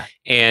 Yeah.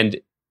 And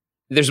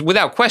there's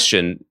without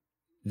question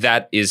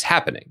that is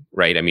happening,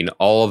 right? I mean,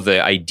 all of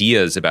the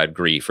ideas about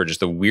grief or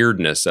just the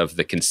weirdness of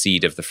the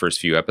conceit of the first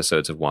few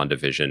episodes of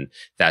WandaVision,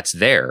 that's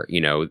there.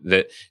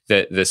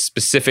 The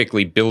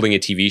specifically building a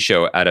TV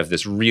show out of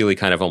this really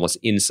kind of almost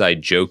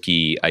inside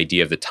jokey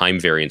idea of the time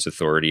variance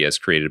authority as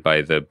created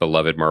by the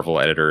beloved Marvel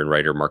editor and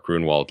writer Mark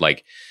Gruenwald,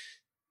 like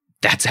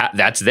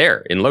that's there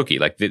in Loki.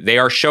 Like they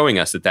are showing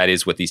us that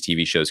is what these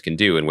TV shows can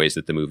do in ways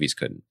that the movies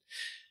couldn't.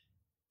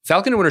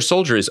 Falcon and Winter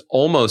Soldier is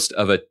almost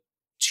of a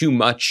too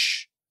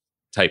much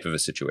type of a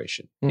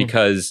situation,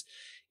 because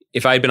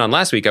if I had been on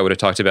last week, I would have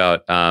talked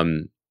about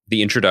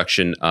the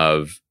introduction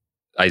of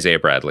Isaiah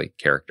Bradley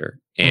character,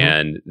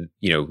 and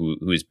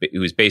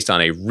who's based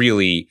on a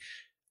really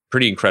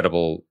pretty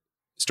incredible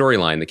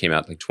storyline that came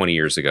out like 20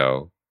 years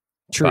ago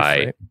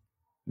by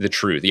The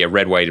Truth. Yeah,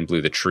 Red, White, and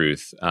Blue, The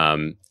Truth,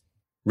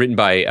 written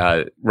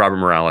by Robert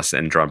Morales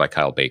and drawn by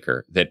Kyle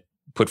Baker, that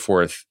put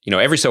forth,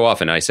 every so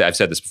often, I've said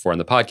this before on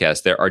the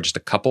podcast, there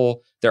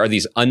are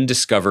these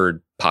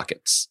undiscovered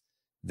pockets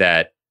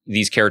that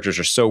these characters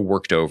are so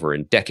worked over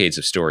in decades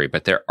of story,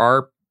 but there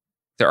are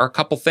a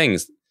couple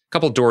things, a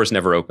couple doors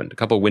never opened, a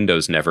couple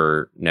windows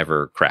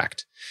never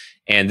cracked.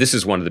 And this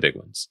is one of the big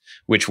ones,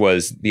 which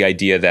was the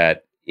idea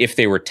that if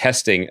they were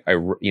testing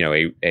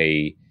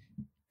a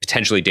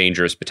potentially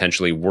dangerous,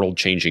 potentially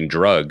world-changing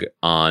drug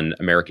on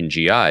American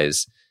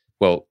GIs,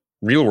 well,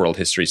 real-world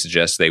history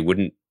suggests they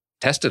wouldn't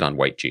test it on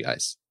white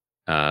GIs.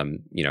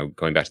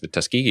 Going back to the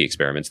Tuskegee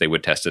experiments, they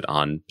would test it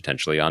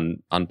potentially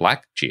on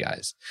black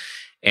GIs.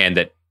 And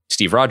that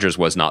Steve Rogers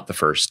was not the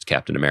first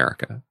Captain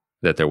America,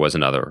 that there was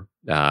another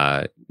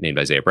named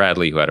Isaiah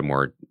Bradley who had a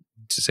more,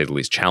 to say the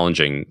least,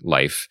 challenging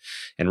life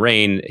and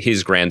reign.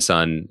 His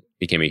grandson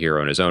became a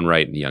hero in his own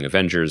right in the Young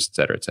Avengers, et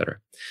cetera, et cetera.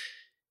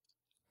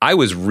 I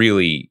was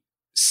really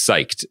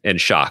psyched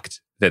and shocked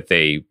that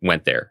they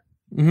went there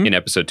in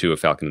episode 2 of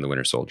Falcon and the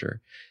Winter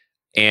Soldier.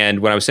 And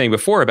when I was saying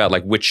before about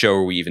like which show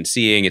are we even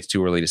seeing, it's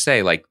too early to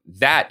say, like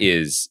that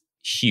is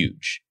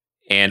huge.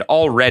 And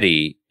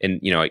already, and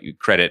you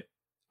credit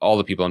all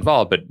the people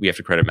involved, but we have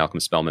to credit Malcolm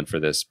Spellman for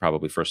this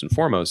probably first and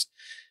foremost.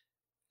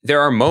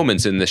 There are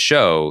moments in the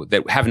show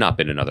that have not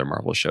been in other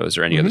Marvel shows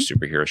or any other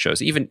superhero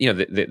shows. Even,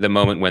 the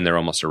moment when they're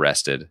almost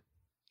arrested,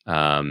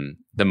 the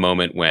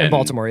moment when in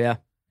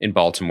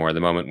Baltimore,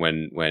 the moment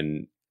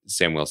when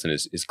Sam Wilson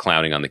is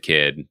clowning on the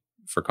kid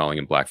for calling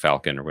him Black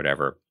Falcon or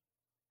whatever,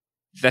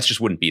 that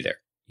just wouldn't be there,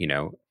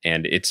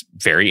 and it's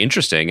very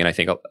interesting. And I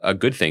think a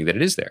good thing that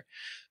it is there,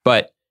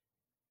 but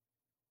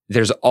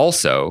there's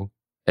also,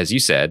 as you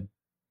said,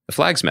 the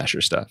Flag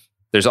Smasher stuff.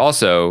 There's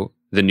also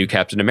the new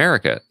Captain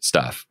America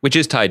stuff, which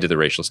is tied to the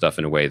racial stuff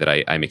in a way that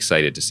I'm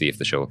excited to see if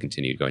the show will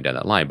continue going down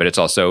that line. But it's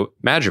also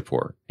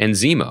Madripoor and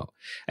Zemo.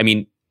 I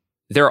mean,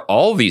 there are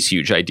all these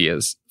huge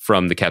ideas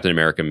from the Captain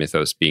America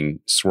mythos being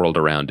swirled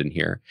around in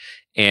here.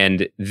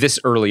 And this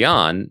early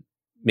on,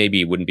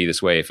 maybe it wouldn't be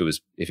this way if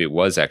it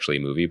was actually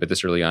a movie, but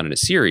this early on in a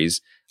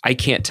series, I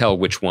can't tell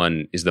which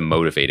one is the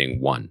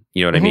motivating one.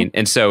 You know what I mean?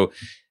 And so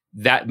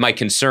that my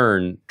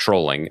concern,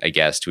 trolling, I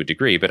guess, to a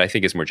degree, but I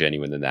think it's more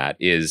genuine than that,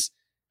 is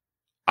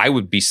I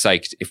would be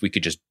psyched if we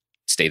could just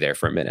stay there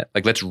for a minute.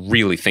 Like, let's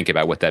really think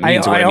about what that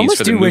means. I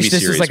almost do wish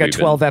this was like a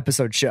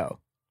 12-episode show.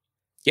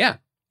 Yeah.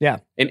 Yeah.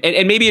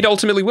 And maybe it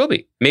ultimately will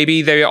be.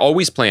 Maybe they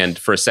always planned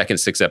for a second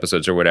 6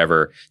 episodes or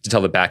whatever to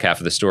tell the back half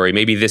of the story.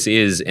 Maybe this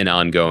is an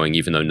ongoing,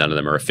 even though none of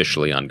them are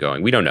officially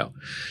ongoing. We don't know.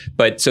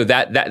 But so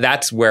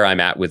that's where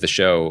I'm at with the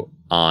show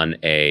on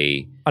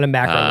a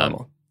macro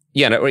level.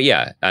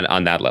 Yeah,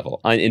 on that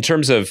level. In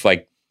terms of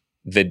like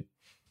the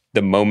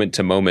moment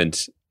to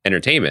moment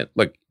entertainment,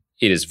 look,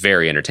 it is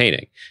very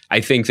entertaining.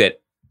 I think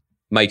that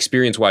my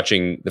experience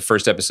watching the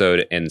first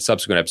episode and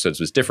subsequent episodes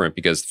was different,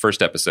 because the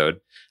first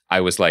episode,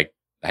 I was like,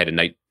 I had a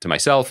night to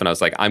myself and I was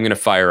like, I'm going to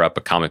fire up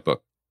a comic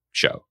book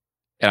show.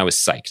 And I was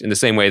psyched in the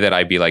same way that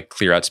I'd be like,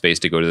 clear out space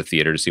to go to the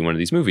theater to see one of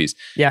these movies.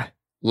 Yeah.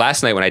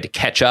 Last night when I had to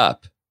catch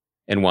up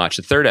and watch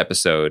the third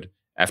episode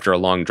after a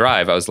long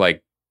drive, I was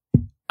like,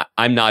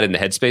 I'm not in the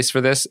headspace for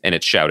this, and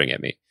it's shouting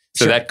at me.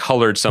 So that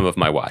colored some of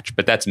my watch,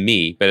 but that's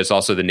me. But it's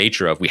also the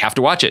nature of, we have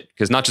to watch it,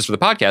 because not just for the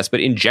podcast, but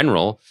in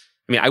general.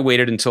 I mean, I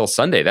waited until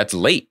Sunday. That's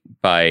late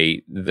by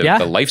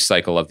the life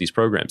cycle of these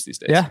programs these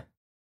days. Yeah.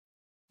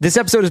 This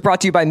episode is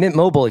brought to you by Mint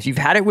Mobile. If you've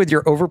had it with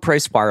your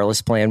overpriced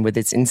wireless plan with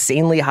its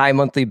insanely high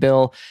monthly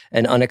bill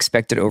and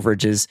unexpected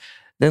overages,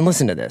 then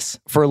listen to this.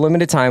 For a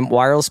limited time,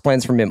 wireless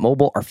plans from Mint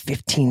Mobile are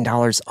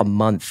 $15 a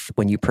month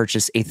when you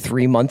purchase a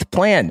 3-month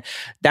plan.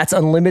 That's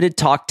unlimited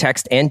talk,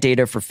 text, and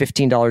data for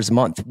 $15 a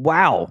month.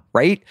 Wow,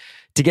 right?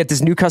 To get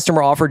this new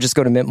customer offer, just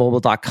go to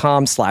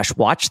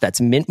mintmobile.com/watch. That's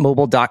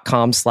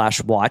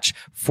mintmobile.com/watch.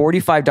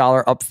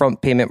 $45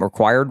 upfront payment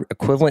required,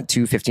 equivalent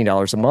to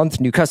 $15 a month.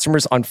 New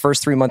customers on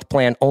first 3-month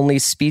plan only.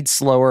 Speed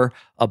slower,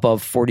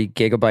 above 40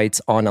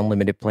 gigabytes on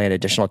unlimited plan.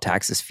 Additional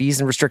taxes, fees,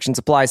 and restrictions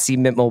apply. See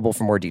Mint Mobile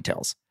for more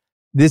details.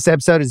 This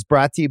episode is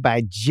brought to you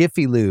by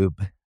Jiffy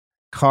Lube.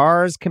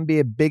 Cars can be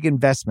a big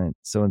investment,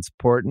 so it's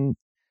important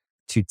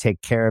to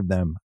take care of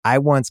them. I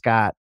once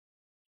got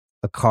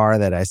a car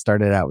that I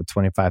started out with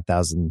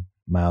 25,000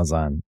 miles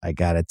on. I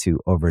got it to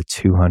over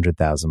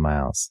 200,000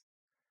 miles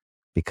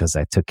because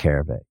I took care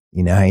of it.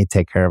 You know how you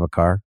take care of a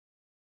car?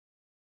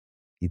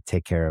 You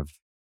take care of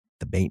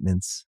the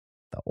maintenance,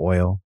 the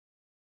oil,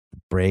 the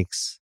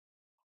brakes,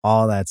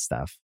 all that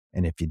stuff.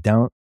 And if you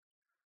don't,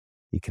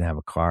 you can have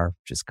a car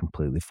just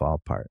completely fall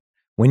apart.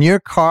 When your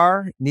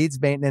car needs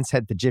maintenance,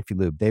 head to Jiffy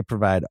Lube. They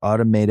provide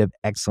automotive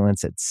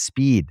excellence at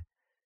speed.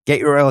 Get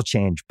your oil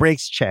change,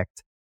 brakes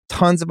checked,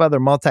 tons of other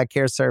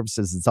multi-care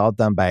services. It's all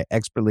done by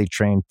expertly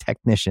trained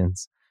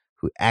technicians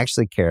who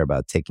actually care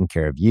about taking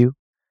care of you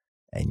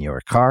and your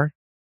car.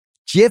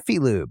 Jiffy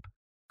Lube,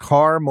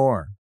 car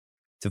more.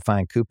 To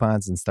find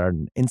coupons and start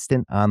an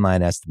instant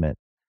online estimate,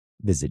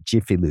 visit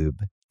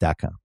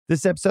jiffylube.com.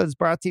 This episode is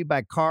brought to you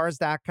by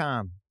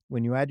Cars.com.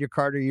 When you add your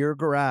car to your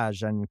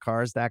garage on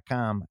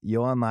Cars.com,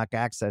 you'll unlock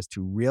access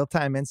to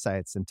real-time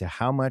insights into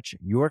how much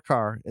your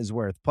car is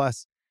worth.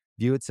 Plus,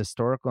 view its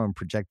historical and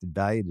projected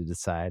value to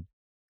decide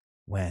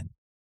when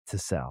to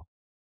sell.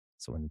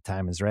 So when the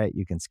time is right,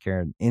 you can secure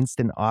an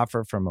instant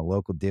offer from a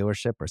local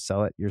dealership or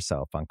sell it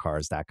yourself on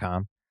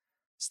Cars.com.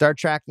 Start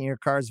tracking your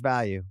car's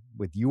value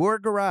with your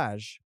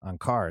garage on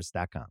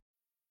Cars.com.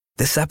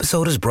 This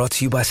episode is brought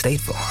to you by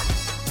State Farm.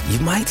 You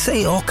might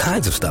say all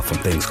kinds of stuff when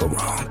things go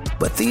wrong,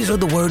 but these are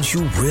the words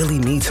you really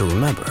need to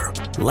remember.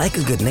 Like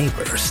a good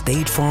neighbor,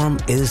 State Farm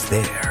is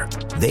there.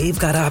 They've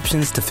got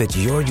options to fit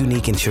your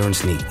unique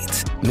insurance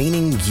needs,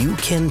 meaning you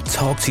can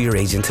talk to your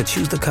agent to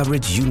choose the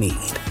coverage you need,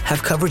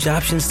 have coverage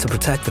options to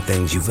protect the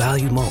things you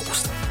value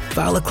most,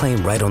 file a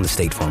claim right on the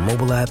State Farm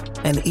mobile app,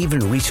 and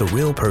even reach a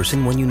real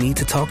person when you need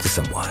to talk to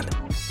someone.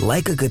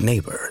 Like a good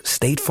neighbor,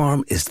 State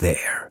Farm is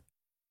there.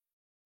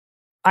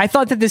 I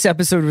thought that this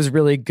episode was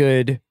really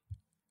good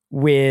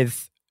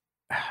with,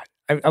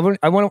 I don't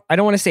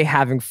want to say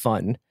having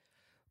fun,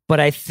 but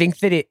I think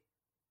that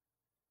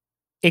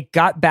it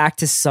got back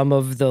to some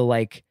of the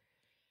like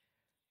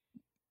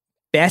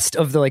best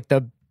of the like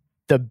the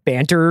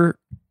banter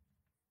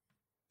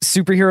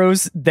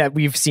superheroes that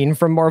we've seen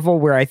from Marvel,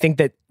 where I think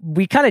that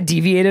we kind of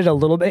deviated a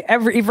little bit.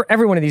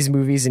 Every one of these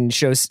movies and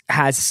shows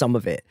has some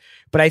of it,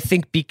 but I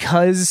think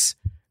because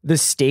the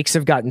stakes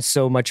have gotten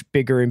so much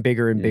bigger and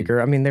bigger and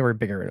bigger. I mean, they were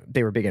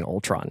big in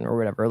Ultron or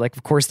whatever. Like,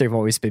 of course they've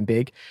always been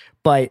big,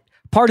 but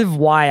part of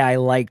why I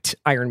liked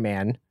Iron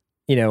Man,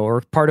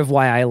 or part of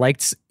why I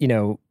liked,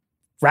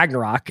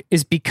 Ragnarok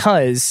is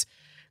because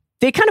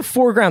they kind of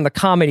foreground the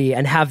comedy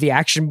and have the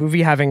action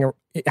movie happening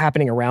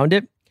around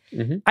it.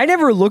 Mm-hmm. I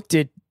never looked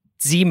at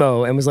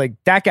Zemo and was like,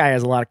 that guy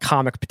has a lot of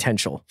comic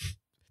potential.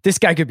 This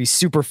guy could be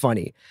super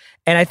funny.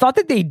 And I thought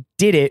that they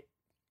did it,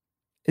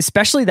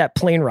 especially that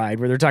plane ride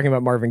where they're talking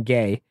about Marvin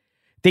Gaye.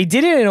 They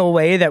did it in a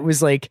way that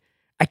was like,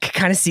 I could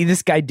kind of see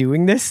this guy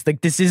doing this.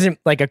 Like, this isn't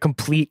like a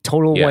complete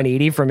total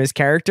 180 from his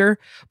character.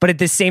 But at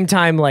the same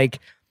time, like,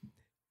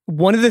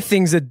 one of the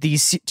things that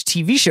these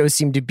TV shows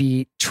seem to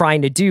be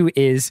trying to do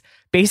is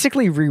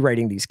basically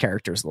rewriting these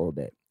characters a little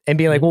bit and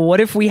being like, well, what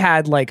if we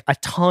had like a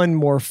ton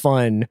more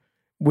fun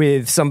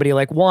with somebody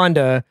like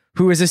Wanda,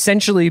 who has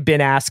essentially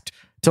been asked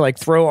to like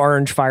throw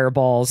orange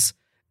fireballs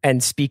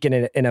and speak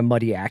in a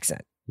muddy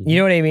accent. You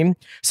know what I mean?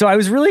 So I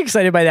was really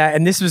excited by that.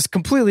 And this is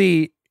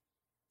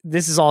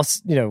all,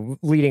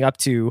 leading up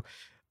to,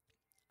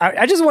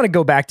 I just want to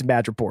go back to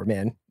Madripoor,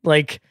 man.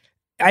 Like,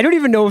 I don't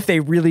even know if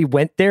they really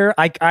went there.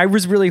 I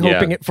was really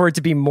hoping for it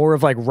to be more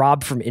of like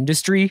Rob from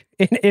Industry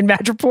in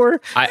Madripoor.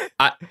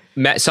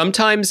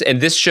 Sometimes,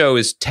 and this show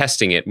is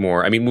testing it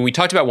more. I mean, when we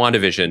talked about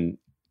WandaVision,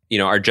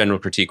 our general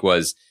critique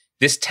was,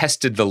 this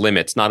tested the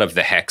limits, not of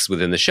the hex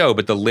within the show,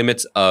 but the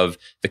limits of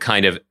the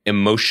kind of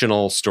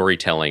emotional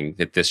storytelling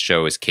that this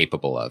show is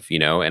capable of,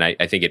 And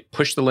I think it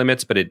pushed the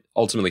limits, but it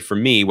ultimately, for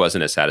me,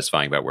 wasn't as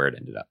satisfying about where it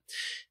ended up.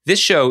 This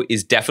show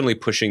is definitely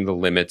pushing the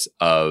limits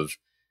of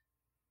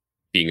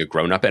being a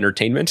grown-up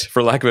entertainment,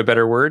 for lack of a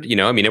better word.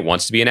 It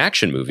wants to be an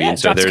action movie, and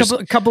so there's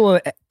a couple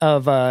of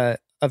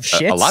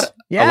shits, a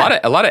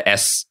lot of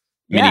S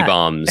mini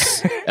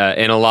bombs,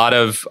 and a lot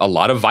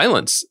of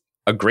violence.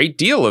 A great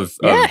deal of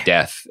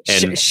death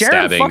and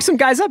stabbing. Fuck some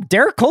guys up.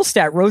 Derek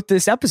Kolstad wrote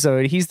this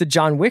episode. He's the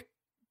John Wick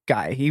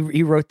guy.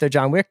 He wrote the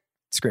John Wick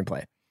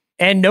screenplay.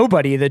 And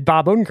Nobody, the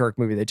Bob Odenkirk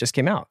movie that just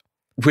came out.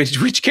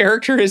 Which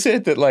character is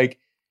it that like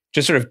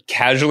just sort of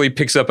casually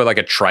picks up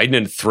a trident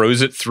and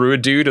throws it through a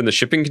dude in the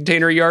shipping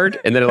container yard,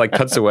 and then it like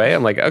cuts away?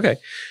 I'm like, okay.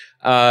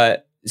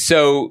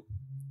 So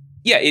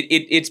yeah,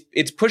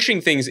 it's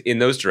pushing things in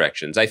those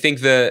directions. I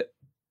think the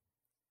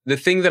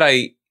thing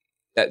that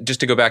just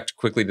to go back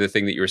quickly to the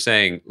thing that you were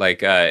saying, like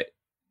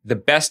the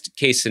best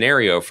case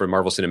scenario for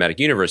Marvel Cinematic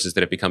Universe is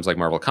that it becomes like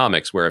Marvel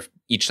Comics, where if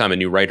each time a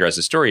new writer has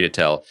a story to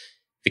tell,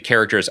 the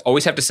characters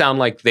always have to sound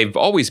like they've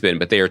always been,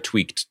 but they are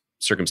tweaked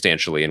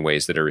circumstantially in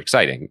ways that are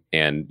exciting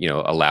and,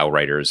 allow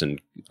writers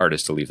and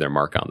artists to leave their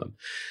mark on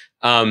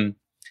them.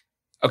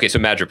 Okay, so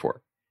Madripoor.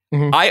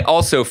 Mm-hmm. I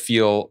also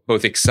feel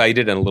both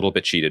excited and a little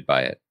bit cheated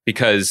by it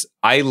because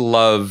I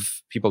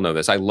love people know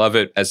this. I love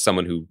it as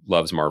someone who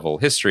loves Marvel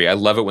history. I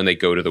love it when they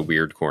go to the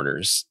weird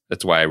corners.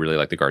 That's why I really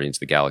like the Guardians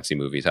of the Galaxy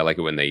movies. I like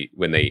it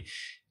when they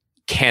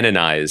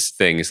canonize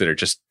things that are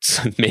just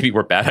maybe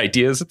were bad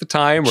ideas at the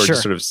time or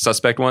just sort of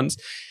suspect ones.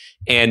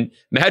 And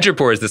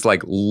Madripoor is this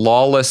like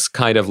lawless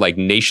kind of like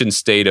nation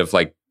state of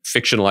like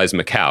fictionalized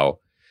Macau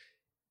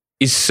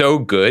is so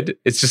good.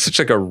 It's just such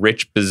like a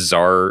rich,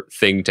 bizarre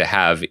thing to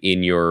have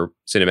in your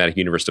cinematic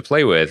universe to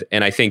play with.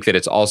 And I think that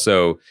it's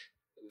also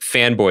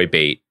fanboy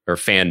bait or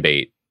fan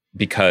bait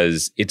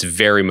because it's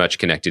very much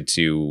connected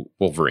to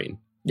Wolverine.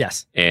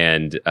 Yes.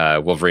 And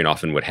Wolverine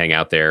often would hang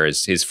out there.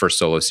 His first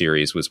solo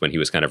series was when he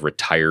was kind of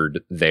retired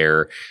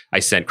there. I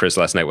sent Chris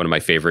last night one of my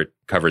favorite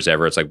covers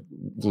ever. It's like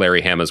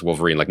Larry Hama's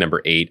Wolverine, like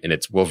number 8, and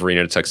it's Wolverine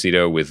in a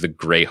tuxedo with the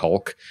Gray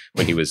Hulk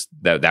when he was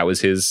that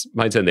was his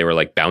mindset. And they were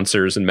like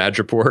bouncers in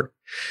Madripoor.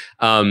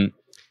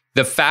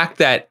 The fact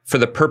that for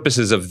the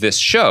purposes of this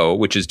show,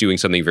 which is doing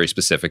something very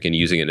specific and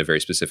using it in a very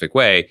specific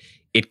way,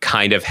 it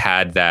kind of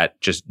had that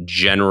just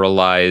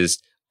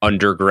generalized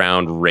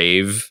underground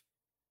rave.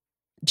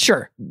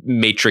 Sure.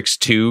 Matrix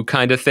 2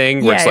 kind of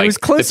thing where it's like it was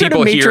closer the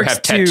people to Matrix here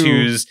have 2.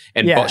 tattoos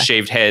and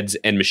shaved heads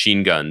and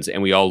machine guns,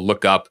 and we all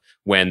look up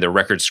when the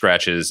record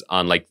scratches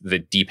on like the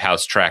Deep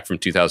House track from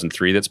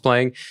 2003 that's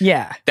playing.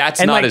 Yeah. That's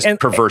and not like, as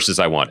perverse as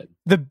I wanted.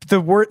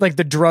 The word, like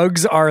the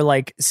drugs are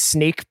like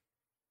snake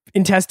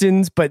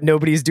intestines, but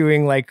nobody's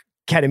doing like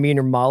ketamine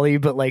or Molly,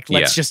 but like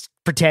let's just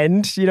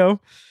pretend, you know?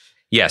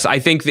 Yes, I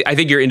think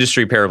your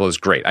industry parable is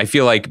great. I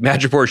feel like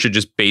Madripoor should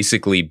just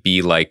basically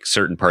be like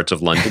certain parts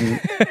of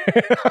London,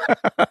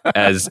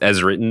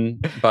 as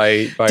written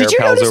by our pals over there. Did you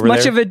notice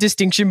much of a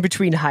distinction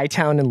between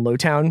Hightown and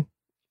Lowtown?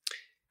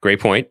 Great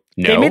point.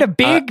 No, they made a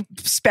big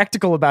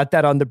spectacle about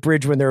that on the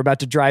bridge when they were about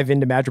to drive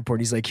into Madripoor.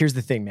 He's like, "Here's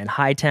the thing, man.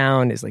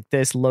 Hightown is like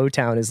this,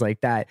 Lowtown is like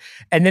that."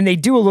 And then they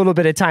do a little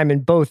bit of time in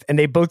both, and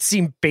they both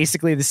seem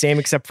basically the same,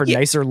 except for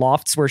nicer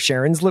lofts where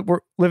Sharon's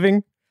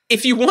living.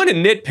 If you want to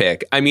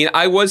nitpick, I mean,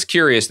 I was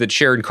curious that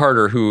Sharon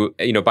Carter, who,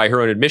 you know, by her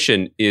own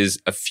admission, is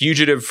a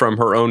fugitive from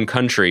her own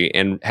country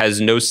and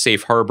has no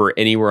safe harbor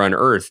anywhere on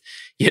Earth,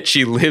 yet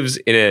she lives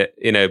in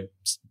a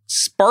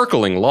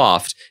sparkling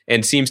loft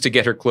and seems to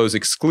get her clothes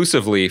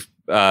exclusively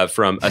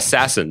from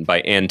Assassin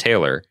by Ann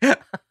Taylor.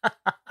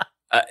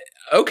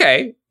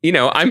 Okay, you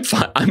know, I'm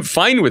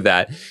fine with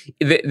that.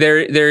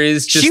 There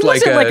is just she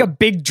wasn't like a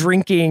big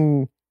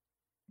drinking,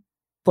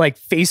 like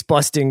face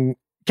busting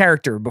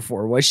character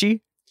before, was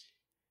she?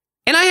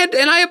 And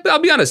I'll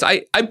be honest,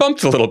 I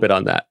bumped a little bit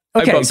on that.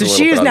 Okay, so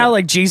she is now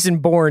like Jason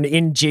Bourne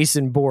in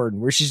Jason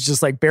Bourne, where she's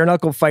just like bare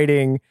knuckle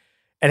fighting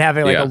and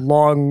having like a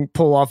long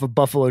pull off of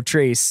Buffalo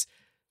Trace,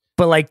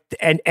 but like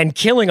and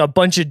killing a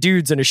bunch of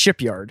dudes in a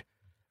shipyard.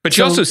 But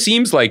she also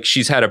seems like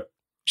she's had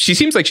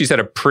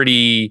a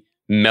pretty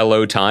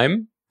mellow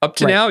time up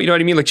to now. You know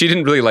what I mean? Like she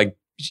didn't really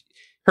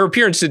her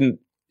appearance didn't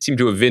seem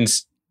to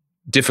evince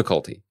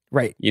difficulty.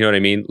 Right. You know what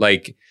I mean?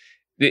 Like.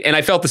 And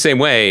I felt the same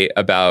way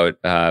about,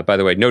 by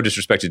the way, no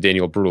disrespect to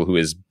Daniel Bruhl, who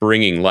is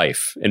bringing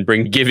life and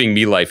giving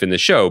me life in the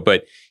show,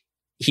 but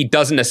he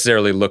doesn't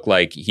necessarily look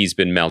like he's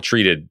been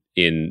maltreated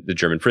in the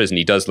German prison.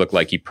 He does look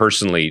like he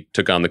personally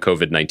took on the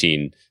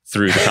COVID-19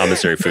 through the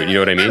commissary food. You know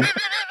what I mean?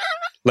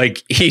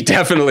 Like he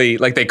definitely,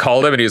 like they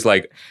called him and he was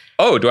like,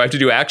 "Oh, do I have to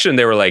do action?"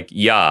 They were like,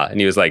 "Yeah." And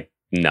he was like,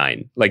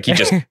 9. Like he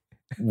just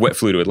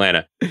flew to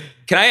Atlanta.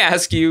 Can I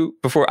ask you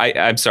before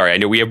I'm sorry, I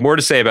know we have more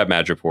to say about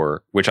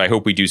Madripoor, which I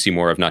hope we do see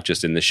more of, not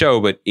just in the show,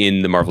 but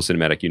in the Marvel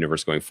Cinematic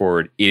Universe going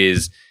forward,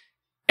 is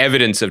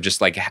evidence of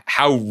just like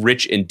how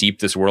rich and deep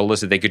this world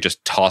is that they could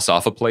just toss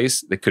off a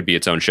place that could be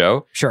its own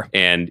show. Sure.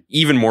 And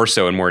even more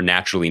so and more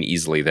naturally and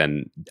easily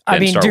than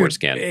Star Wars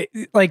can.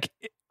 Like,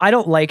 I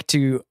don't like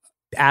to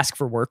ask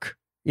for work,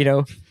 you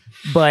know,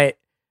 but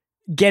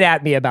get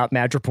at me about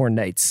Madripoor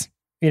Nights.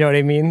 You know what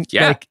I mean?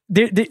 Yeah. Like,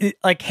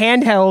 like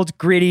handheld,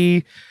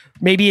 gritty.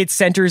 Maybe it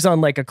centers on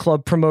like a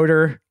club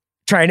promoter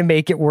trying to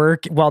make it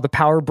work while the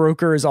power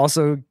broker is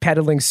also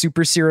peddling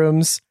super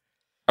serums.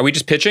 Are we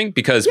just pitching?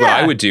 Because what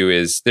I would do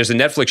is there's a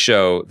Netflix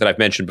show that I've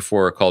mentioned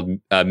before called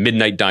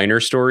Midnight Diner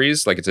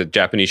Stories. Like it's a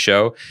Japanese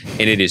show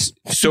and it is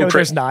so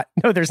there's not.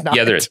 No, there's not.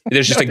 Yeah, there is.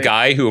 There's just a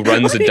guy who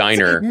runs a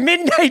diner.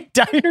 Midnight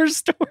Diner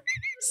Stories.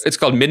 It's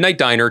called Midnight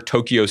Diner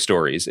Tokyo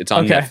Stories. It's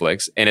on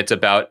Netflix and it's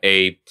about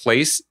a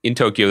place in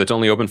Tokyo that's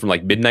only open from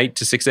like midnight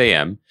to 6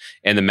 a.m.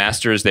 And the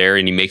master is there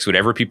and he makes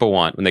whatever people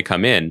want when they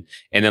come in.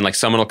 And then like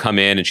someone will come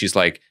in and she's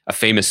like a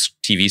famous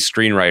TV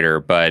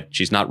screenwriter, but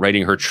she's not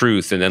writing her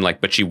truth. And then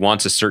but she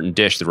wants a certain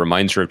dish that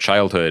reminds her of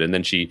childhood. And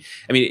then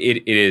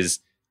it is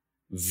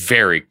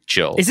very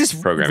chill. Is this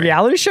programming.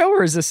 Reality show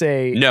or is this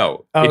a...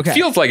 No, it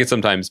feels like it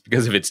sometimes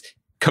because of its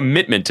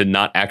commitment to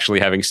not actually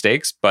having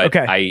stakes, but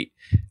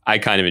I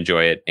kind of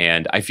enjoy it.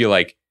 And I feel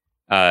like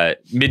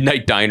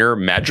Midnight Diner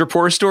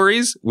Madripoor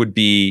Stories would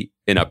be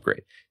an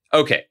upgrade.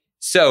 Okay.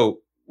 So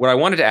what I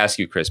wanted to ask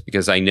you, Chris,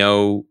 because I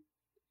know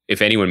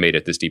if anyone made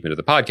it this deep into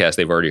the podcast,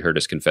 they've already heard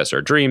us confess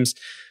our dreams.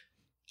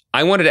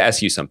 I wanted to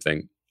ask you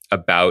something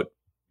about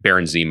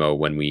Baron Zemo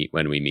when we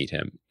meet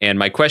him. And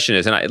my question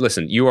is,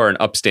 listen, you are an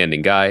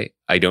upstanding guy.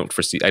 I don't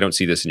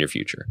see this in your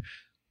future.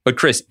 But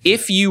Chris,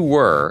 if you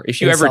ever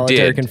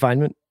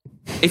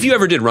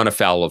did run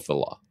afoul of the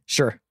law,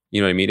 sure,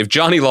 you know what I mean? If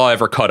Johnny Law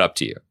ever caught up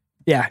to you,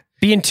 yeah,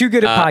 being too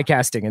good at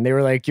podcasting, and they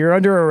were like, "You're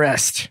under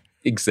arrest."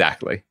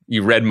 Exactly.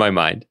 You read my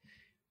mind.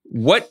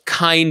 What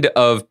kind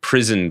of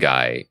prison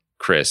guy,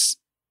 Chris,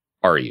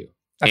 are you?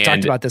 I've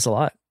talked about this a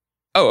lot.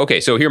 Oh, okay.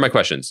 So here are my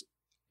questions.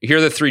 Here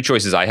are the three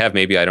choices I have.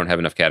 Maybe I don't have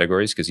enough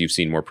categories because you've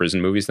seen more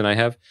prison movies than I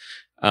have.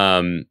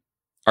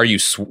 Are you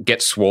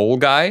get swole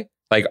guy?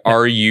 Like,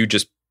 are you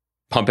just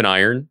pumping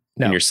iron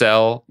in your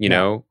cell? You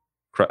know?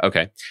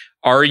 Okay.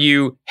 Are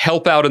you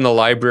help out in the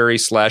library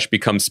 /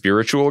 become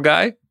spiritual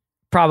guy?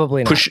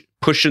 Probably not.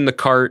 Pushing the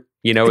cart,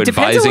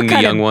 advising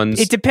the young ones.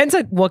 It depends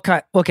on what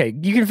kind. Okay,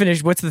 you can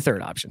finish. What's the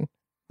third option?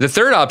 The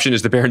third option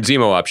is the Baron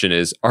Zemo option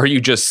is, are you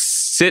just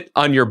sit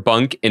on your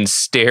bunk and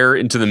stare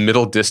into the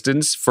middle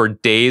distance for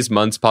days,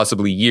 months,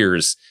 possibly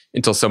years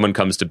until someone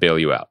comes to bail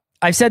you out?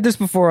 I've said this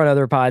before on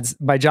other pods.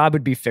 My job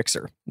would be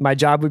fixer. My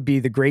job would be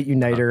the great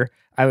uniter.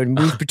 I would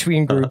move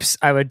between groups.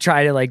 I would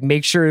try to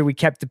make sure we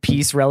kept the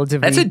peace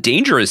relatively. That's a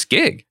dangerous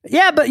gig.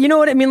 Yeah, but you know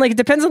what I mean? Like, it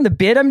depends on the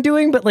bid I'm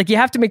doing, but you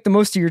have to make the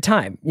most of your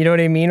time. You know what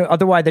I mean?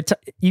 Otherwise,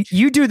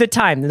 you do the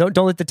time.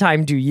 Don't let the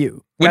time do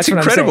you. What's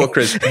incredible,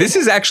 Chris, this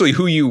is actually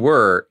who you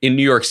were in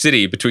New York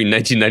City between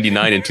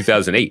 1999 and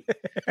 2008.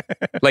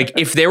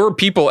 If there were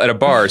people at a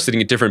bar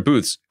sitting at different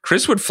booths,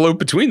 Chris would float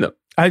between them.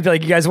 I'd be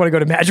like, you guys want to go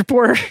to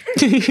Madripoor?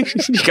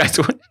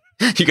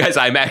 You guys,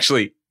 I'm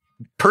actually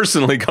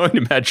personally going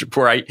to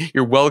Madripoor.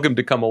 You're welcome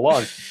to come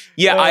along.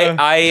 Yeah,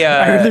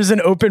 I heard there's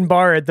an open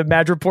bar at the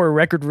Madripoor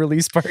record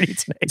release party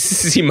tonight.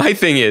 See, my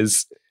thing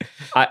is,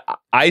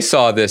 I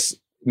saw this.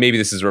 Maybe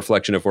this is a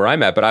reflection of where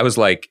I'm at, but I was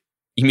like,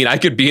 you mean I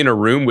could be in a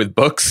room with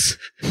books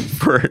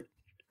for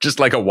just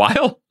a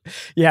while?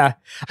 Yeah,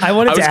 I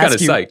wanted to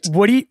ask you,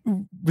 psyched.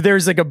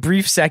 There's a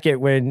brief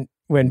second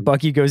when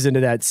Bucky goes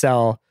into that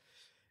cell,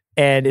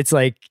 and it's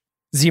like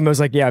Zemo's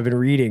like, yeah, I've been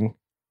reading.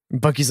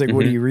 And Bucky's like,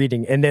 what are you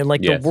reading? And then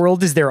the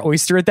world is their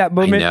oyster at that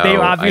moment. They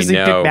obviously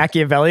pick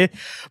Machiavelli.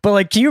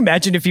 But can you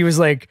imagine if he was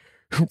like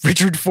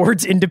Richard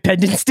Ford's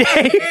Independence Day?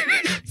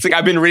 It's like,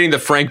 I've been reading the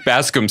Frank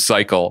Bascom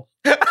cycle.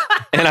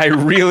 And I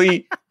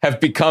really have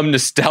become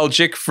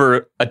nostalgic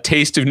for a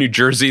taste of New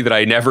Jersey that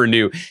I never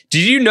knew.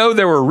 Did you know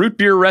there were root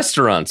beer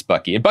restaurants,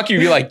 Bucky? And Bucky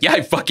would be like, yeah,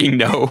 I fucking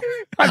know.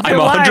 I'm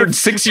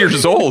 106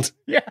 years old.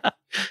 Yeah.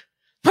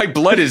 My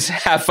blood is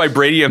half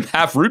vibranium,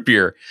 half root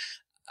beer.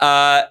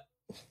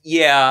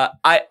 Yeah,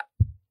 I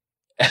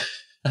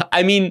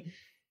mean,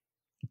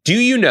 do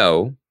you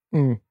know,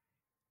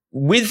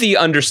 with the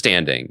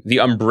understanding, the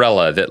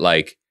umbrella that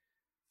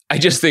I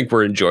just think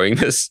we're enjoying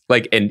this,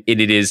 and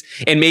it is,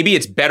 and maybe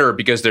it's better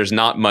because there's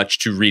not much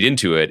to read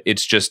into it.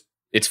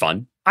 It's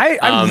fun.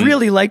 I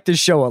really like this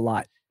show a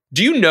lot.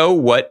 Do you know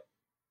what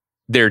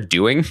they're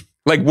doing?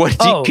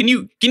 Can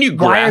you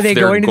graph why are they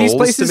their going to these goals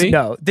places? to me?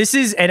 No, this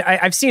is, and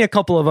I've seen a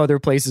couple of other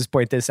places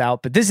point this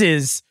out, but this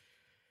is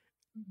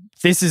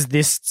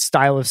this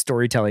style of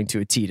storytelling to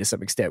a T to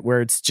some extent,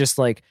 where it's just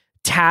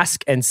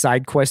task and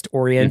side quest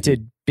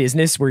oriented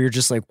business, where you're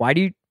just like, why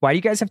do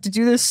you guys have to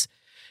do this?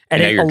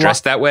 And you're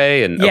dressed that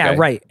way, and yeah,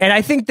 right. And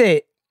I think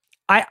that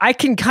I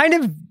can kind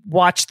of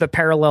watch the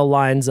parallel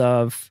lines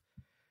of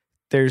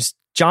there's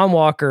John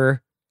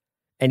Walker,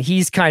 and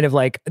he's kind of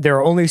there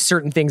are only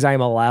certain things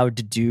I'm allowed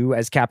to do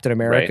as Captain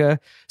America, right.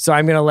 So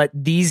I'm going to let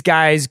these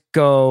guys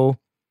go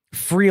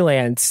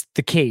freelance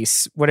the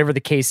case, whatever the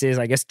case is,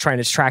 I guess, trying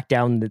to track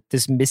down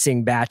this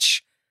missing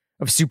batch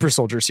of super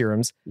soldier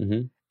serums.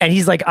 Mm-hmm. And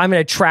he's like, I'm going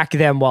to track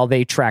them while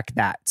they track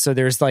that. So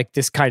there's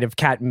this kind of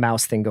cat and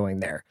mouse thing going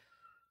there.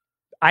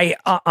 I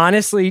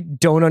honestly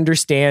don't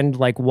understand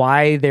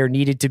why there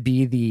needed to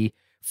be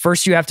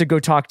first you have to go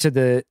talk to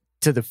the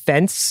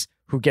fence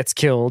who gets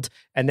killed,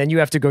 and then you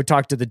have to go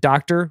talk to the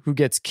doctor who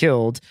gets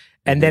killed,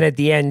 and then at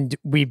the end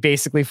we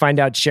basically find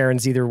out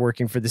Sharon's either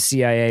working for the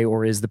CIA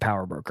or is the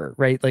power broker,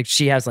 right?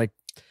 She has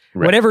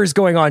whatever is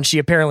going on, she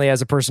apparently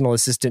has a personal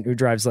assistant who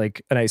drives a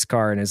nice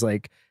car and is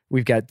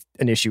we've got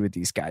an issue with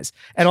these guys.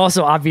 And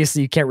also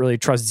obviously you can't really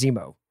trust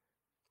Zemo.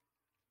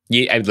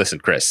 Yeah, listen,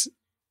 Chris,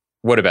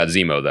 what about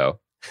Zemo though?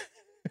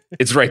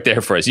 It's right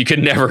there for us. You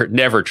could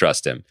never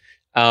trust him.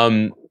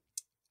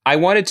 I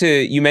wanted to,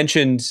 you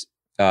mentioned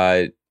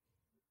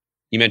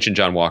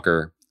John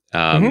Walker.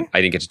 I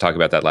didn't get to talk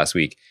about that last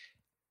week.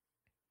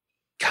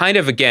 Kind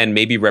of, again,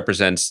 maybe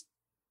represents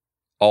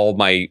all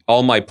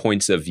my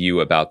points of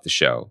view about the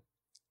show.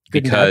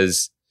 Good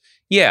because,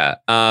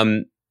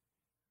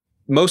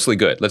 mostly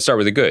good. Let's start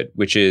with the good,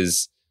 which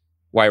is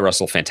Wyatt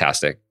Russell,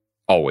 fantastic.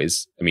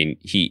 Always. I mean,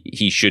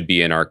 he should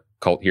be in our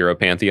cult hero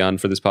pantheon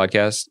for this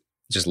podcast.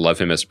 Just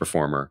love him as a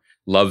performer.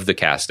 Love the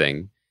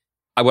casting.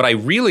 What I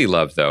really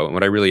loved, though, and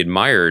what I really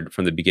admired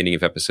from the beginning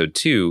of episode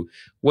 2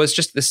 was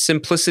just the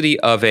simplicity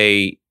of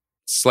a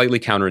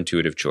slightly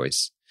counterintuitive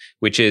choice,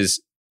 which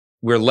is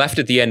we're left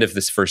at the end of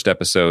this first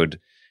episode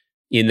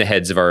in the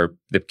heads of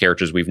the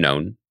characters we've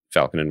known,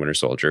 Falcon and Winter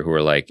Soldier, who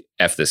are like,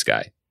 F this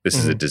guy. This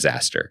is a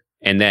disaster.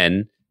 And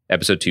then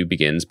episode 2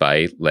 begins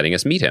by letting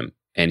us meet him.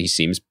 And he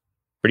seems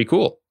pretty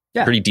cool,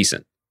 pretty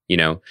decent,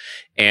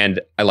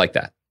 and I like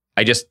that.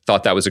 I just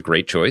thought that was a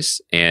great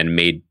choice and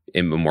made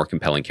him a more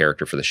compelling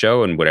character for the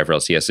show and whatever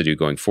else he has to do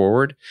going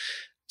forward.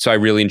 So I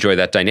really enjoy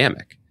that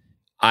dynamic.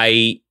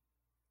 I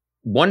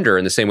wonder,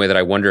 in the same way that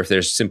I wonder if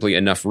there's simply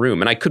enough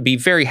room, and I could be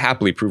very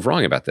happily proved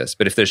wrong about this,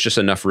 but if there's just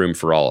enough room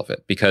for all of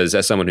it, because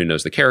as someone who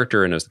knows the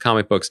character and knows the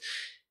comic books,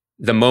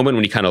 the moment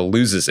when he kind of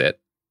loses it,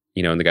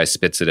 and the guy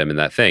spits at him in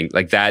that thing,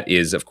 like that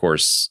is, of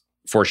course,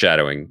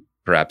 foreshadowing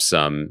perhaps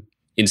some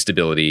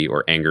instability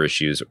or anger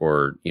issues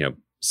or,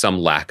 some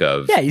lack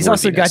of he's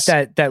also got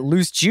that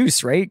loose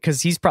juice, right?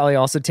 Because he's probably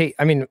also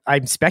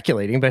I'm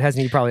speculating, but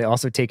hasn't he probably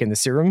also taken the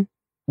serum?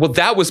 Well,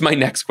 that was my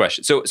next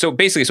question. So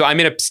basically, I'm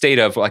in a state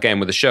of, like I am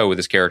with the show, with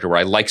this character, where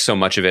I like so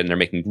much of it and they're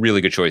making really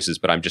good choices,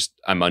 but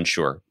I'm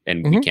unsure.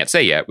 And we can't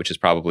say yet, which is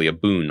probably a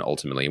boon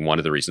ultimately. And one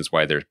of the reasons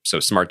why they're so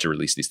smart to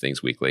release these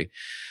things weekly.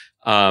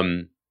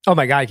 Oh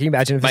my God, can you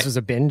imagine if this was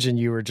a binge and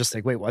you were just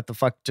like, wait, what the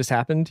fuck just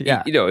happened?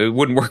 Yeah. It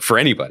wouldn't work for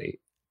anybody.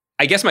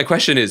 I guess my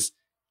question is,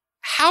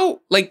 how,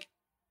 like,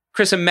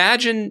 Chris,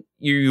 imagine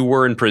you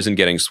were in prison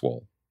getting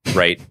swole,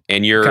 right?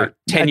 And you're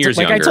 10 years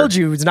younger. Like I told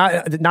you, it's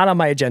not on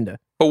my agenda.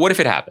 But what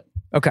if it happened?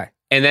 Okay.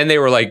 And then they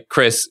were like,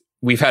 Chris,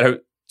 we've had a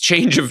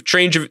change of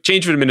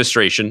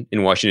administration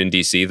in Washington,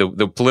 D.C.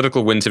 The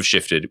political winds have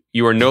shifted.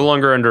 You are no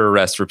longer under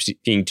arrest for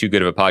being too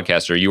good of a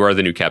podcaster. You are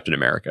the new Captain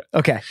America.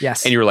 Okay,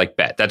 yes. And you were like,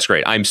 bet, that's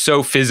great. I'm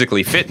so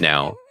physically fit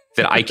now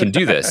that I can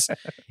do this.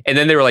 And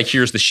then they were like,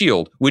 here's the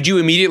shield. Would you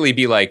immediately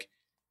be like,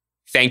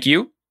 thank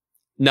you?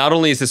 Not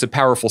only is this a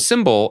powerful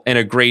symbol and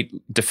a great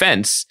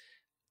defense,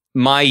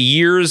 my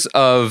years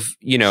of,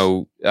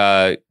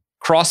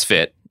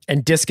 CrossFit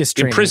and discus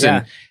training in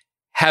prison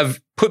have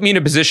put me in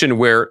a position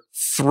where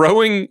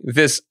throwing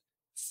this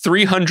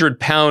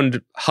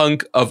 300-pound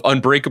hunk of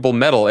unbreakable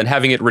metal and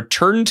having it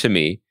returned to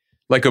me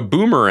like a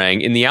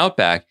boomerang in the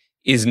outback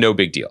is no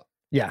big deal.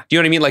 Yeah. Do you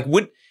know what I mean?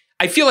 Like,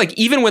 I feel like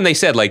even when they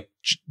said, like,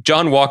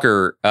 John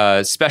Walker,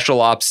 special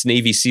ops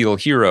Navy SEAL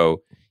hero,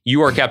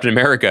 you are Captain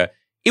America,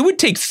 it would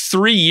take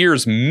 3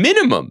 years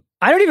minimum.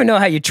 I don't even know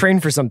how you train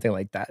for something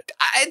like that.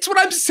 It's what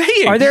I'm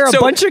saying. Are there a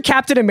bunch of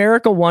Captain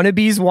America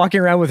wannabes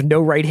walking around with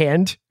no right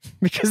hand?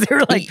 Because they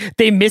were like,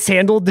 they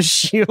mishandled the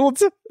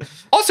shield.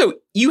 Also,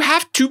 you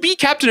have to be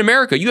Captain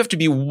America. You have to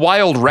be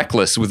wild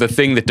reckless with the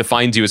thing that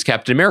defines you as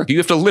Captain America. You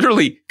have to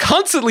literally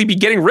constantly be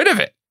getting rid of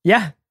it.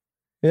 Yeah.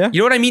 Yeah. You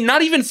know what I mean?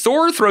 Not even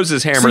Thor throws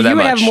his hammer that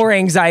much. So you have more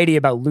anxiety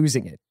about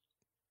losing it.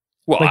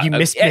 Well, like you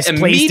misplaced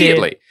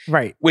immediately, it.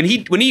 Right? When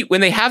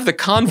they have the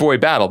convoy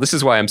battle, this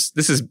is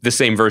the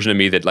same version of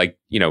me that, like,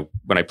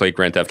 when I played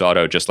Grand Theft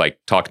Auto, just like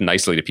talked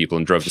nicely to people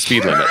and drove the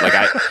speed limit. Like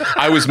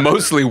I was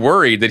mostly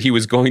worried that he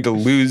was going to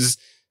lose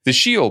the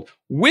shield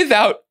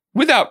without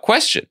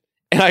question.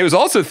 And I was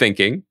also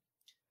thinking,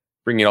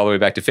 bringing it all the way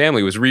back to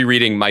family, was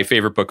rereading my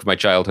favorite book of my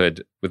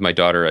childhood with my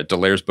daughter,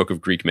 Dallaire's Book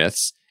of Greek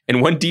Myths.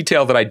 And one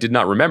detail that I did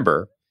not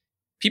remember,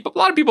 a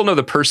lot of people know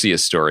the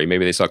Perseus story.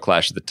 Maybe they saw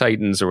Clash of the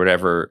Titans or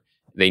whatever.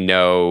 They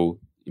know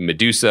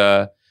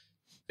Medusa.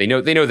 They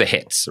know the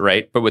hits,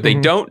 right? But what they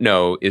don't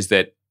know is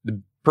that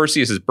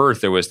Perseus's birth,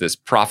 there was this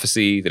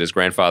prophecy that his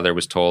grandfather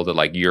was told that,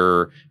 like,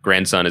 your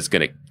grandson is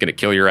gonna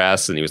kill your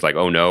ass, and he was like,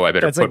 "Oh no, I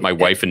better put my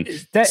wife and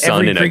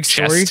son in a chest,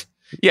 story?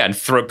 Yeah, and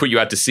put you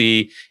out to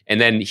sea." And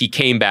then he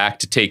came back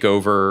to take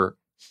over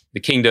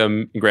the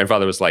kingdom, and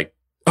grandfather was like,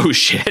 "Oh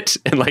shit!"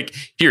 And like,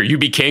 "Here, you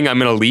be king. I'm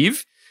gonna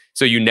leave,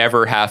 so you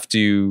never have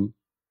to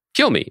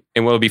kill me,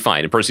 and we'll be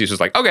fine." And Perseus was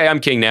like, "Okay, I'm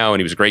king now," and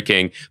he was a great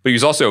king, but he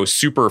was also a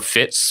super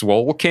fit,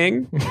 swole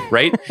king,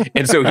 right?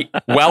 And so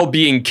while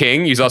being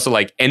king, he's also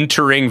like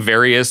entering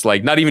various,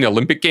 like, not even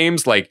Olympic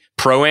games, like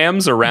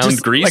pro-ams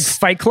around Greece. Like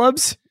fight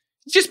clubs?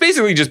 Just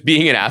basically just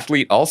being an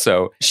athlete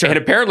also. Sure. And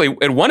apparently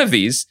at one of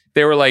these,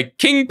 they were like,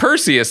 "King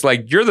Perseus,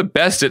 like, you're the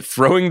best at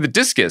throwing the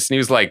discus." And he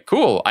was like,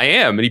 "Cool, I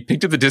am." And he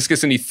picked up the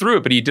discus and he threw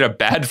it, but he did a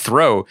bad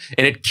throw.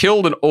 And it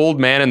killed an old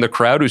man in the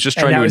crowd who was just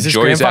trying to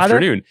enjoy his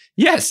afternoon.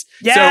 Yes.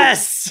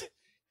 Yes. So,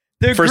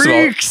 the first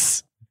Greeks.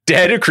 Of all,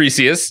 dead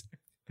Acrisius.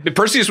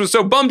 Perseus was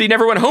so bummed he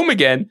never went home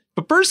again.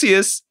 But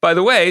Perseus, by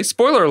the way,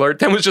 spoiler alert,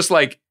 then was just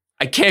like,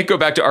 "I can't go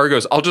back to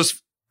Argos. I'll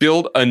just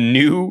build a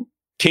new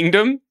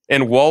kingdom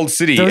and walled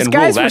city." Those and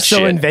guys rule that were so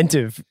shit.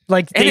 Inventive.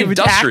 Like, they would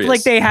act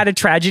like they had a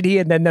tragedy,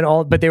 and then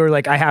but they were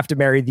like, "I have to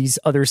marry these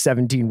other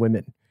 17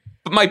 women."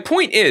 But my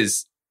point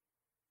is,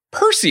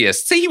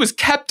 Perseus, say he was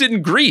kept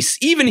in Greece,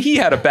 even he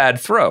had a bad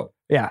throw.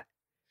 Yeah.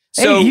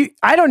 So hey,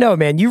 I don't know,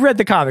 man. You read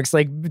the comics.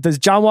 Like, does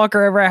John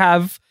Walker ever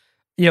have,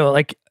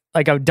 like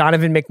a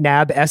Donovan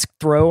McNabb-esque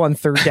throw on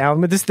third down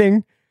with this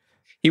thing?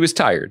 He was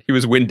tired. He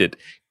was winded.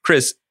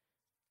 Chris,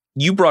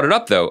 you brought it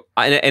up, though,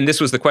 and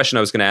this was the question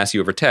I was going to ask you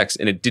over text,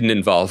 and it didn't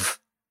involve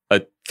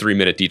a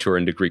 3-minute detour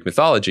into Greek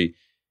mythology.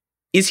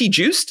 Is he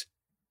juiced?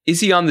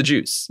 Is he on the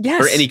juice?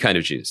 Yes. Or any kind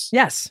of juice?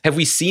 Yes. Have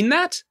we seen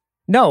that?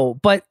 No,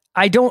 but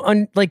I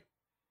don't,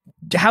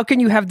 how can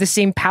you have the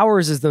same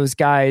powers as those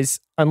guys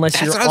unless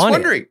That's you're what I was on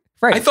wondering. it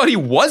Right. I thought he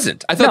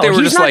wasn't. I thought they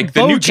were just like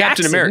the new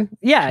Captain America.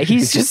 Yeah,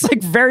 he's just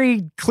like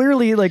very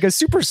clearly like a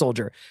super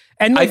soldier.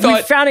 And like,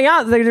 we're finding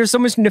out that there's so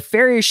much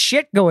nefarious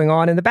shit going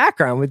on in the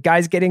background with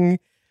guys getting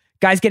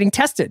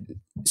tested.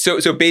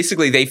 So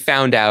basically they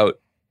found out,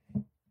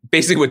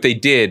 basically what they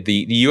did,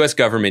 the US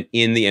government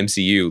in the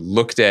MCU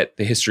looked at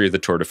the history of the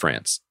Tour de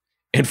France.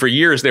 And for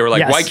years they were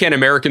like, why can't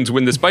Americans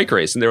win this bike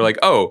race? And they were like,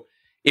 oh,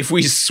 if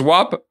we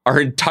swap our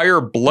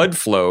entire blood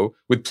flow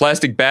with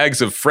plastic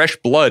bags of fresh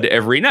blood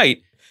every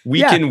night,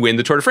 we can win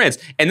the Tour de France.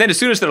 And then as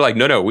soon as they're like,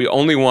 no, we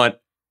only want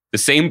the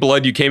same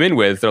blood you came in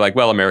with, they're like,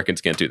 well, Americans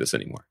can't do this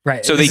anymore.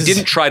 Right. So they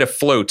didn't try to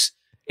float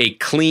a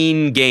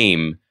clean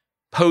game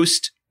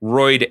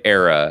post-roid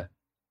era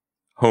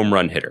home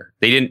run hitter.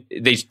 They didn't.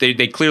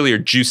 They clearly are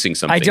juicing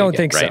something. I don't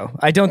think so.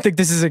 I don't think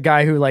this is a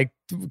guy who like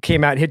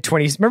came out and hit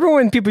 20. Remember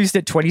when people used to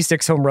hit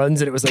 26 home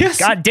runs and it was like,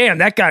 God damn,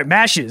 that guy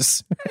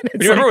mashes.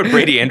 You remember when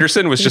Brady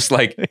Anderson was just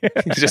like,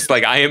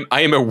 I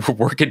am a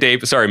workaday.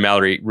 Sorry,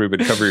 Mallory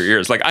Rubin, cover your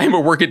ears. Like I am a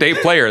workaday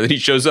player. Then he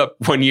shows up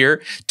one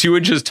year, 2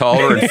 inches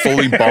taller and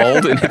fully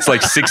bald, and it's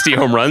like 60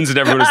 home runs, and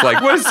everyone is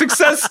like, what a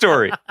success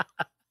story.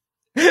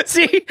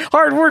 See,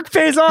 hard work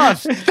pays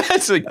off.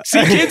 That's like,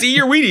 see, kids, eat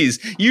your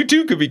Wheaties. You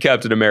too could be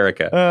Captain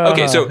America.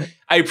 Okay, so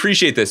I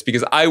appreciate this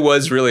because I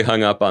was really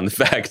hung up on the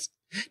fact,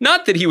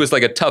 not that he was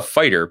like a tough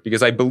fighter,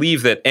 because I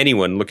believe that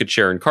anyone, look at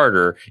Sharon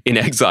Carter in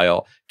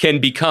Exile, can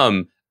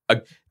become a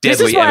deadly MMA challenger.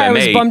 This is why I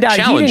was bummed out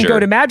he didn't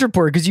go to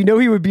Madripoor, because you know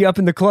he would be up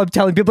in the club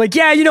telling people like,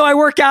 yeah, you know, I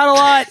work out a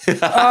lot.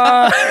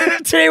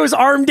 Today was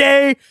arm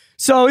day,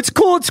 so it's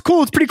cool. It's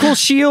pretty cool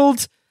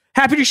shield.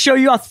 Happy to show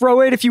you. I'll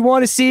throw it if you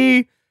want to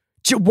see.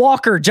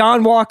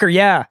 John Walker,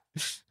 yeah.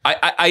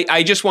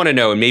 I just want to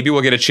know, and maybe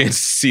we'll get a chance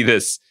to see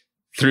this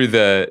through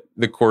the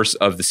course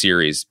of the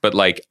series, but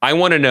like, I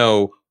want to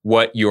know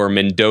what your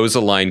Mendoza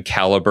line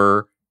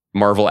caliber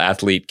Marvel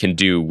athlete can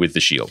do with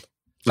the shield.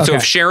 Okay. So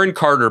if Sharon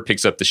Carter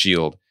picks up the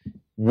shield,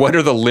 what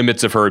are the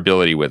limits of her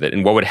ability with it?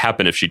 And what would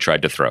happen if she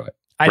tried to throw it?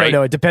 I don't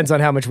know. It depends on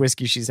how much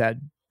whiskey she's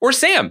had. Or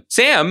Sam.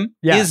 Sam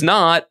is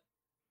not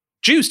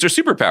juiced or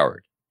superpowered,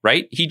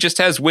 right? He just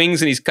has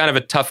wings and he's kind of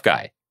a tough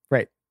guy.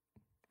 Right.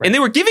 And they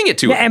were giving it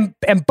to him.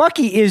 And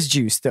Bucky is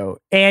juiced, though.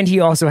 And he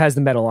also has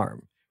the metal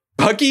arm.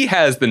 Bucky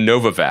has the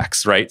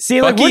Novavax, right?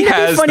 See, Bucky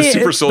has the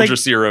super soldier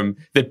serum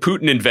that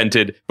Putin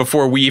invented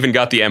before we even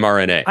got the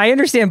mRNA. I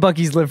understand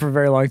Bucky's lived for a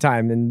very long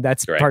time, and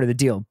that's part of the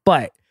deal.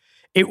 But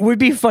it would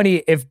be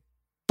funny if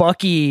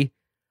Bucky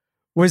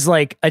was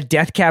like a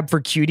Death Cab for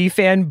Cutie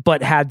fan,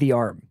 but had the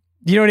arm.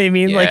 You know what I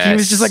mean? Yes. Like he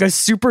was just like a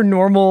super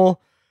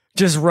normal,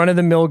 just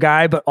run-of-the-mill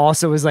guy, but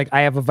also was like,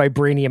 I have a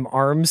vibranium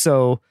arm,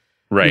 so,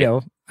 you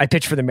know, I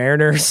pitch for the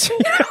Mariners.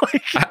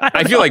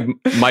 I feel like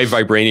my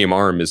vibranium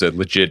arm is a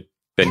legit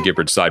Ben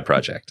Gibbard side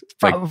project.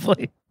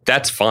 Probably.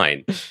 That's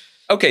fine.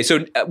 Okay,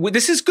 so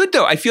this is good,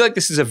 though. I feel like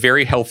this is a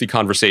very healthy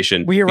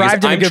conversation. We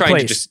arrived in a good place. I'm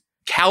trying to just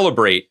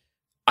calibrate.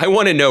 I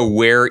want to know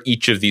where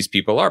each of these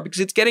people are,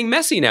 because it's getting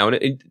messy now.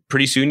 And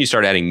pretty soon you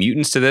start adding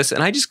mutants to this.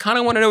 And I just kind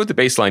of want to know what the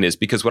baseline is,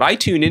 because what I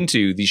tune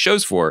into these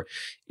shows for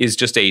is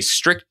just a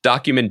strict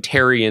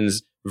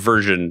documentarian's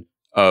version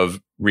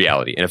of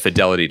reality and a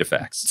fidelity to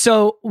facts.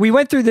 So we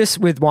went through this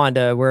with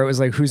Wanda, where it was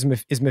like,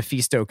 is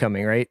Mephisto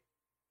coming, right?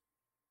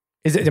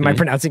 Am I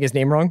pronouncing his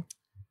name wrong?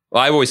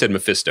 Well, I've always said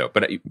Mephisto,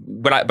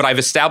 but I've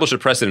established a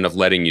precedent of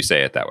letting you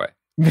say it that way.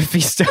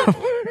 Mephisto.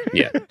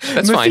 Yeah,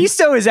 that's fine.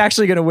 Mephisto is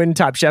actually going to win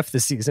Top Chef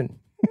this season.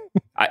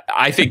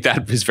 I think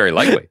that is very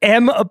likely.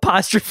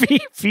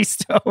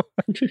 M''Fisto.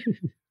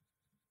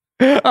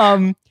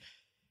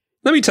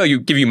 Let me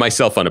give you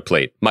myself on a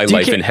plate. My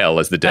life in hell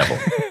as the devil.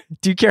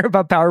 Do you care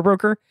about Power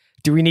Broker?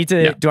 Do we need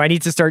to? No. Do I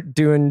need to start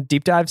doing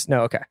deep dives?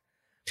 No. Okay.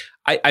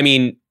 I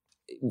mean,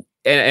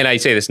 and I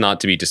say this not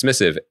to be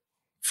dismissive.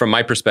 From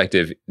my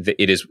perspective,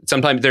 it is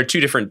sometimes there are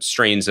two different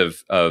strains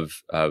of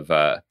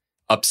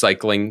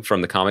upcycling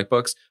from the comic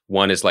books.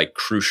 One is like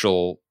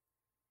crucial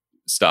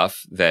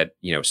stuff that,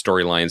 you know,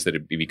 storylines that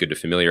it'd be good to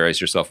familiarize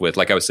yourself with.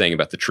 Like I was saying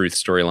about the Truth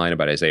storyline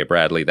about Isaiah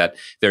Bradley, that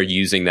they're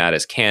using that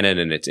as canon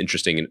and it's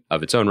interesting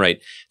of its own right.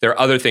 There are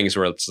other things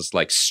where it's just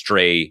like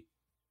stray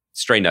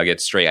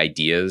nuggets, stray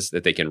ideas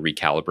that they can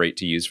recalibrate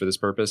to use for this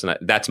purpose. And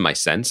that's my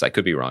sense. I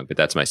could be wrong, but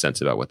that's my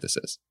sense about what this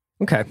is.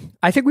 Okay.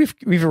 I think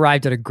we've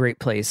arrived at a great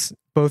place,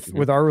 both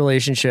with our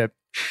relationship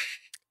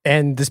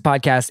and this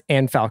podcast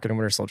and Falcon and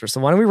Winter Soldier. So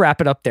why don't we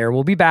wrap it up there?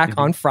 We'll be back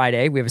on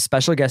Friday. We have a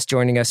special guest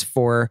joining us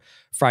for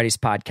Friday's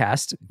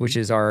podcast, which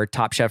is our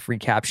Top Chef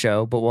recap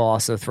show, but we'll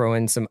also throw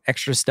in some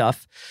extra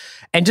stuff.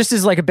 And just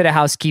as like a bit of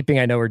housekeeping,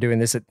 I know we're doing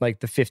this at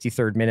like the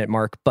 53rd minute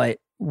mark, but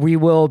we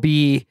will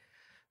be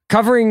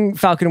covering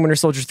Falcon and Winter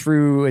Soldier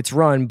through its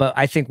run, but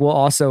I think we'll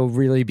also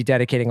really be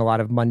dedicating a lot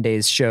of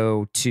Monday's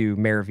show to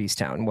Mayor of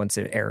Easttown once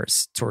it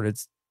airs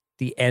towards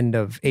the end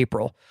of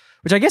April,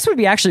 which I guess would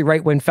be actually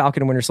right when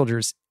Falcon and Winter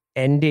Soldier's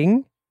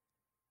ending.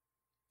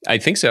 I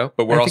think so,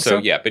 but we're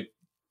also, but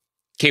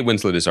Kate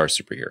Winslet is our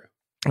superhero.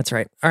 That's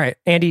right. All right,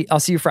 Andy, I'll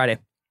see you Friday.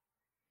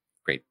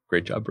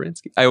 Great job,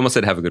 Bransky. I almost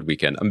said have a good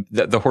weekend.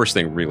 The horse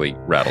thing really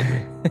rattled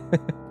me.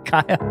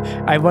 Kaya,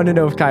 I want to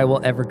know if Kaya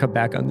will ever come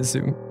back on the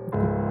Zoom.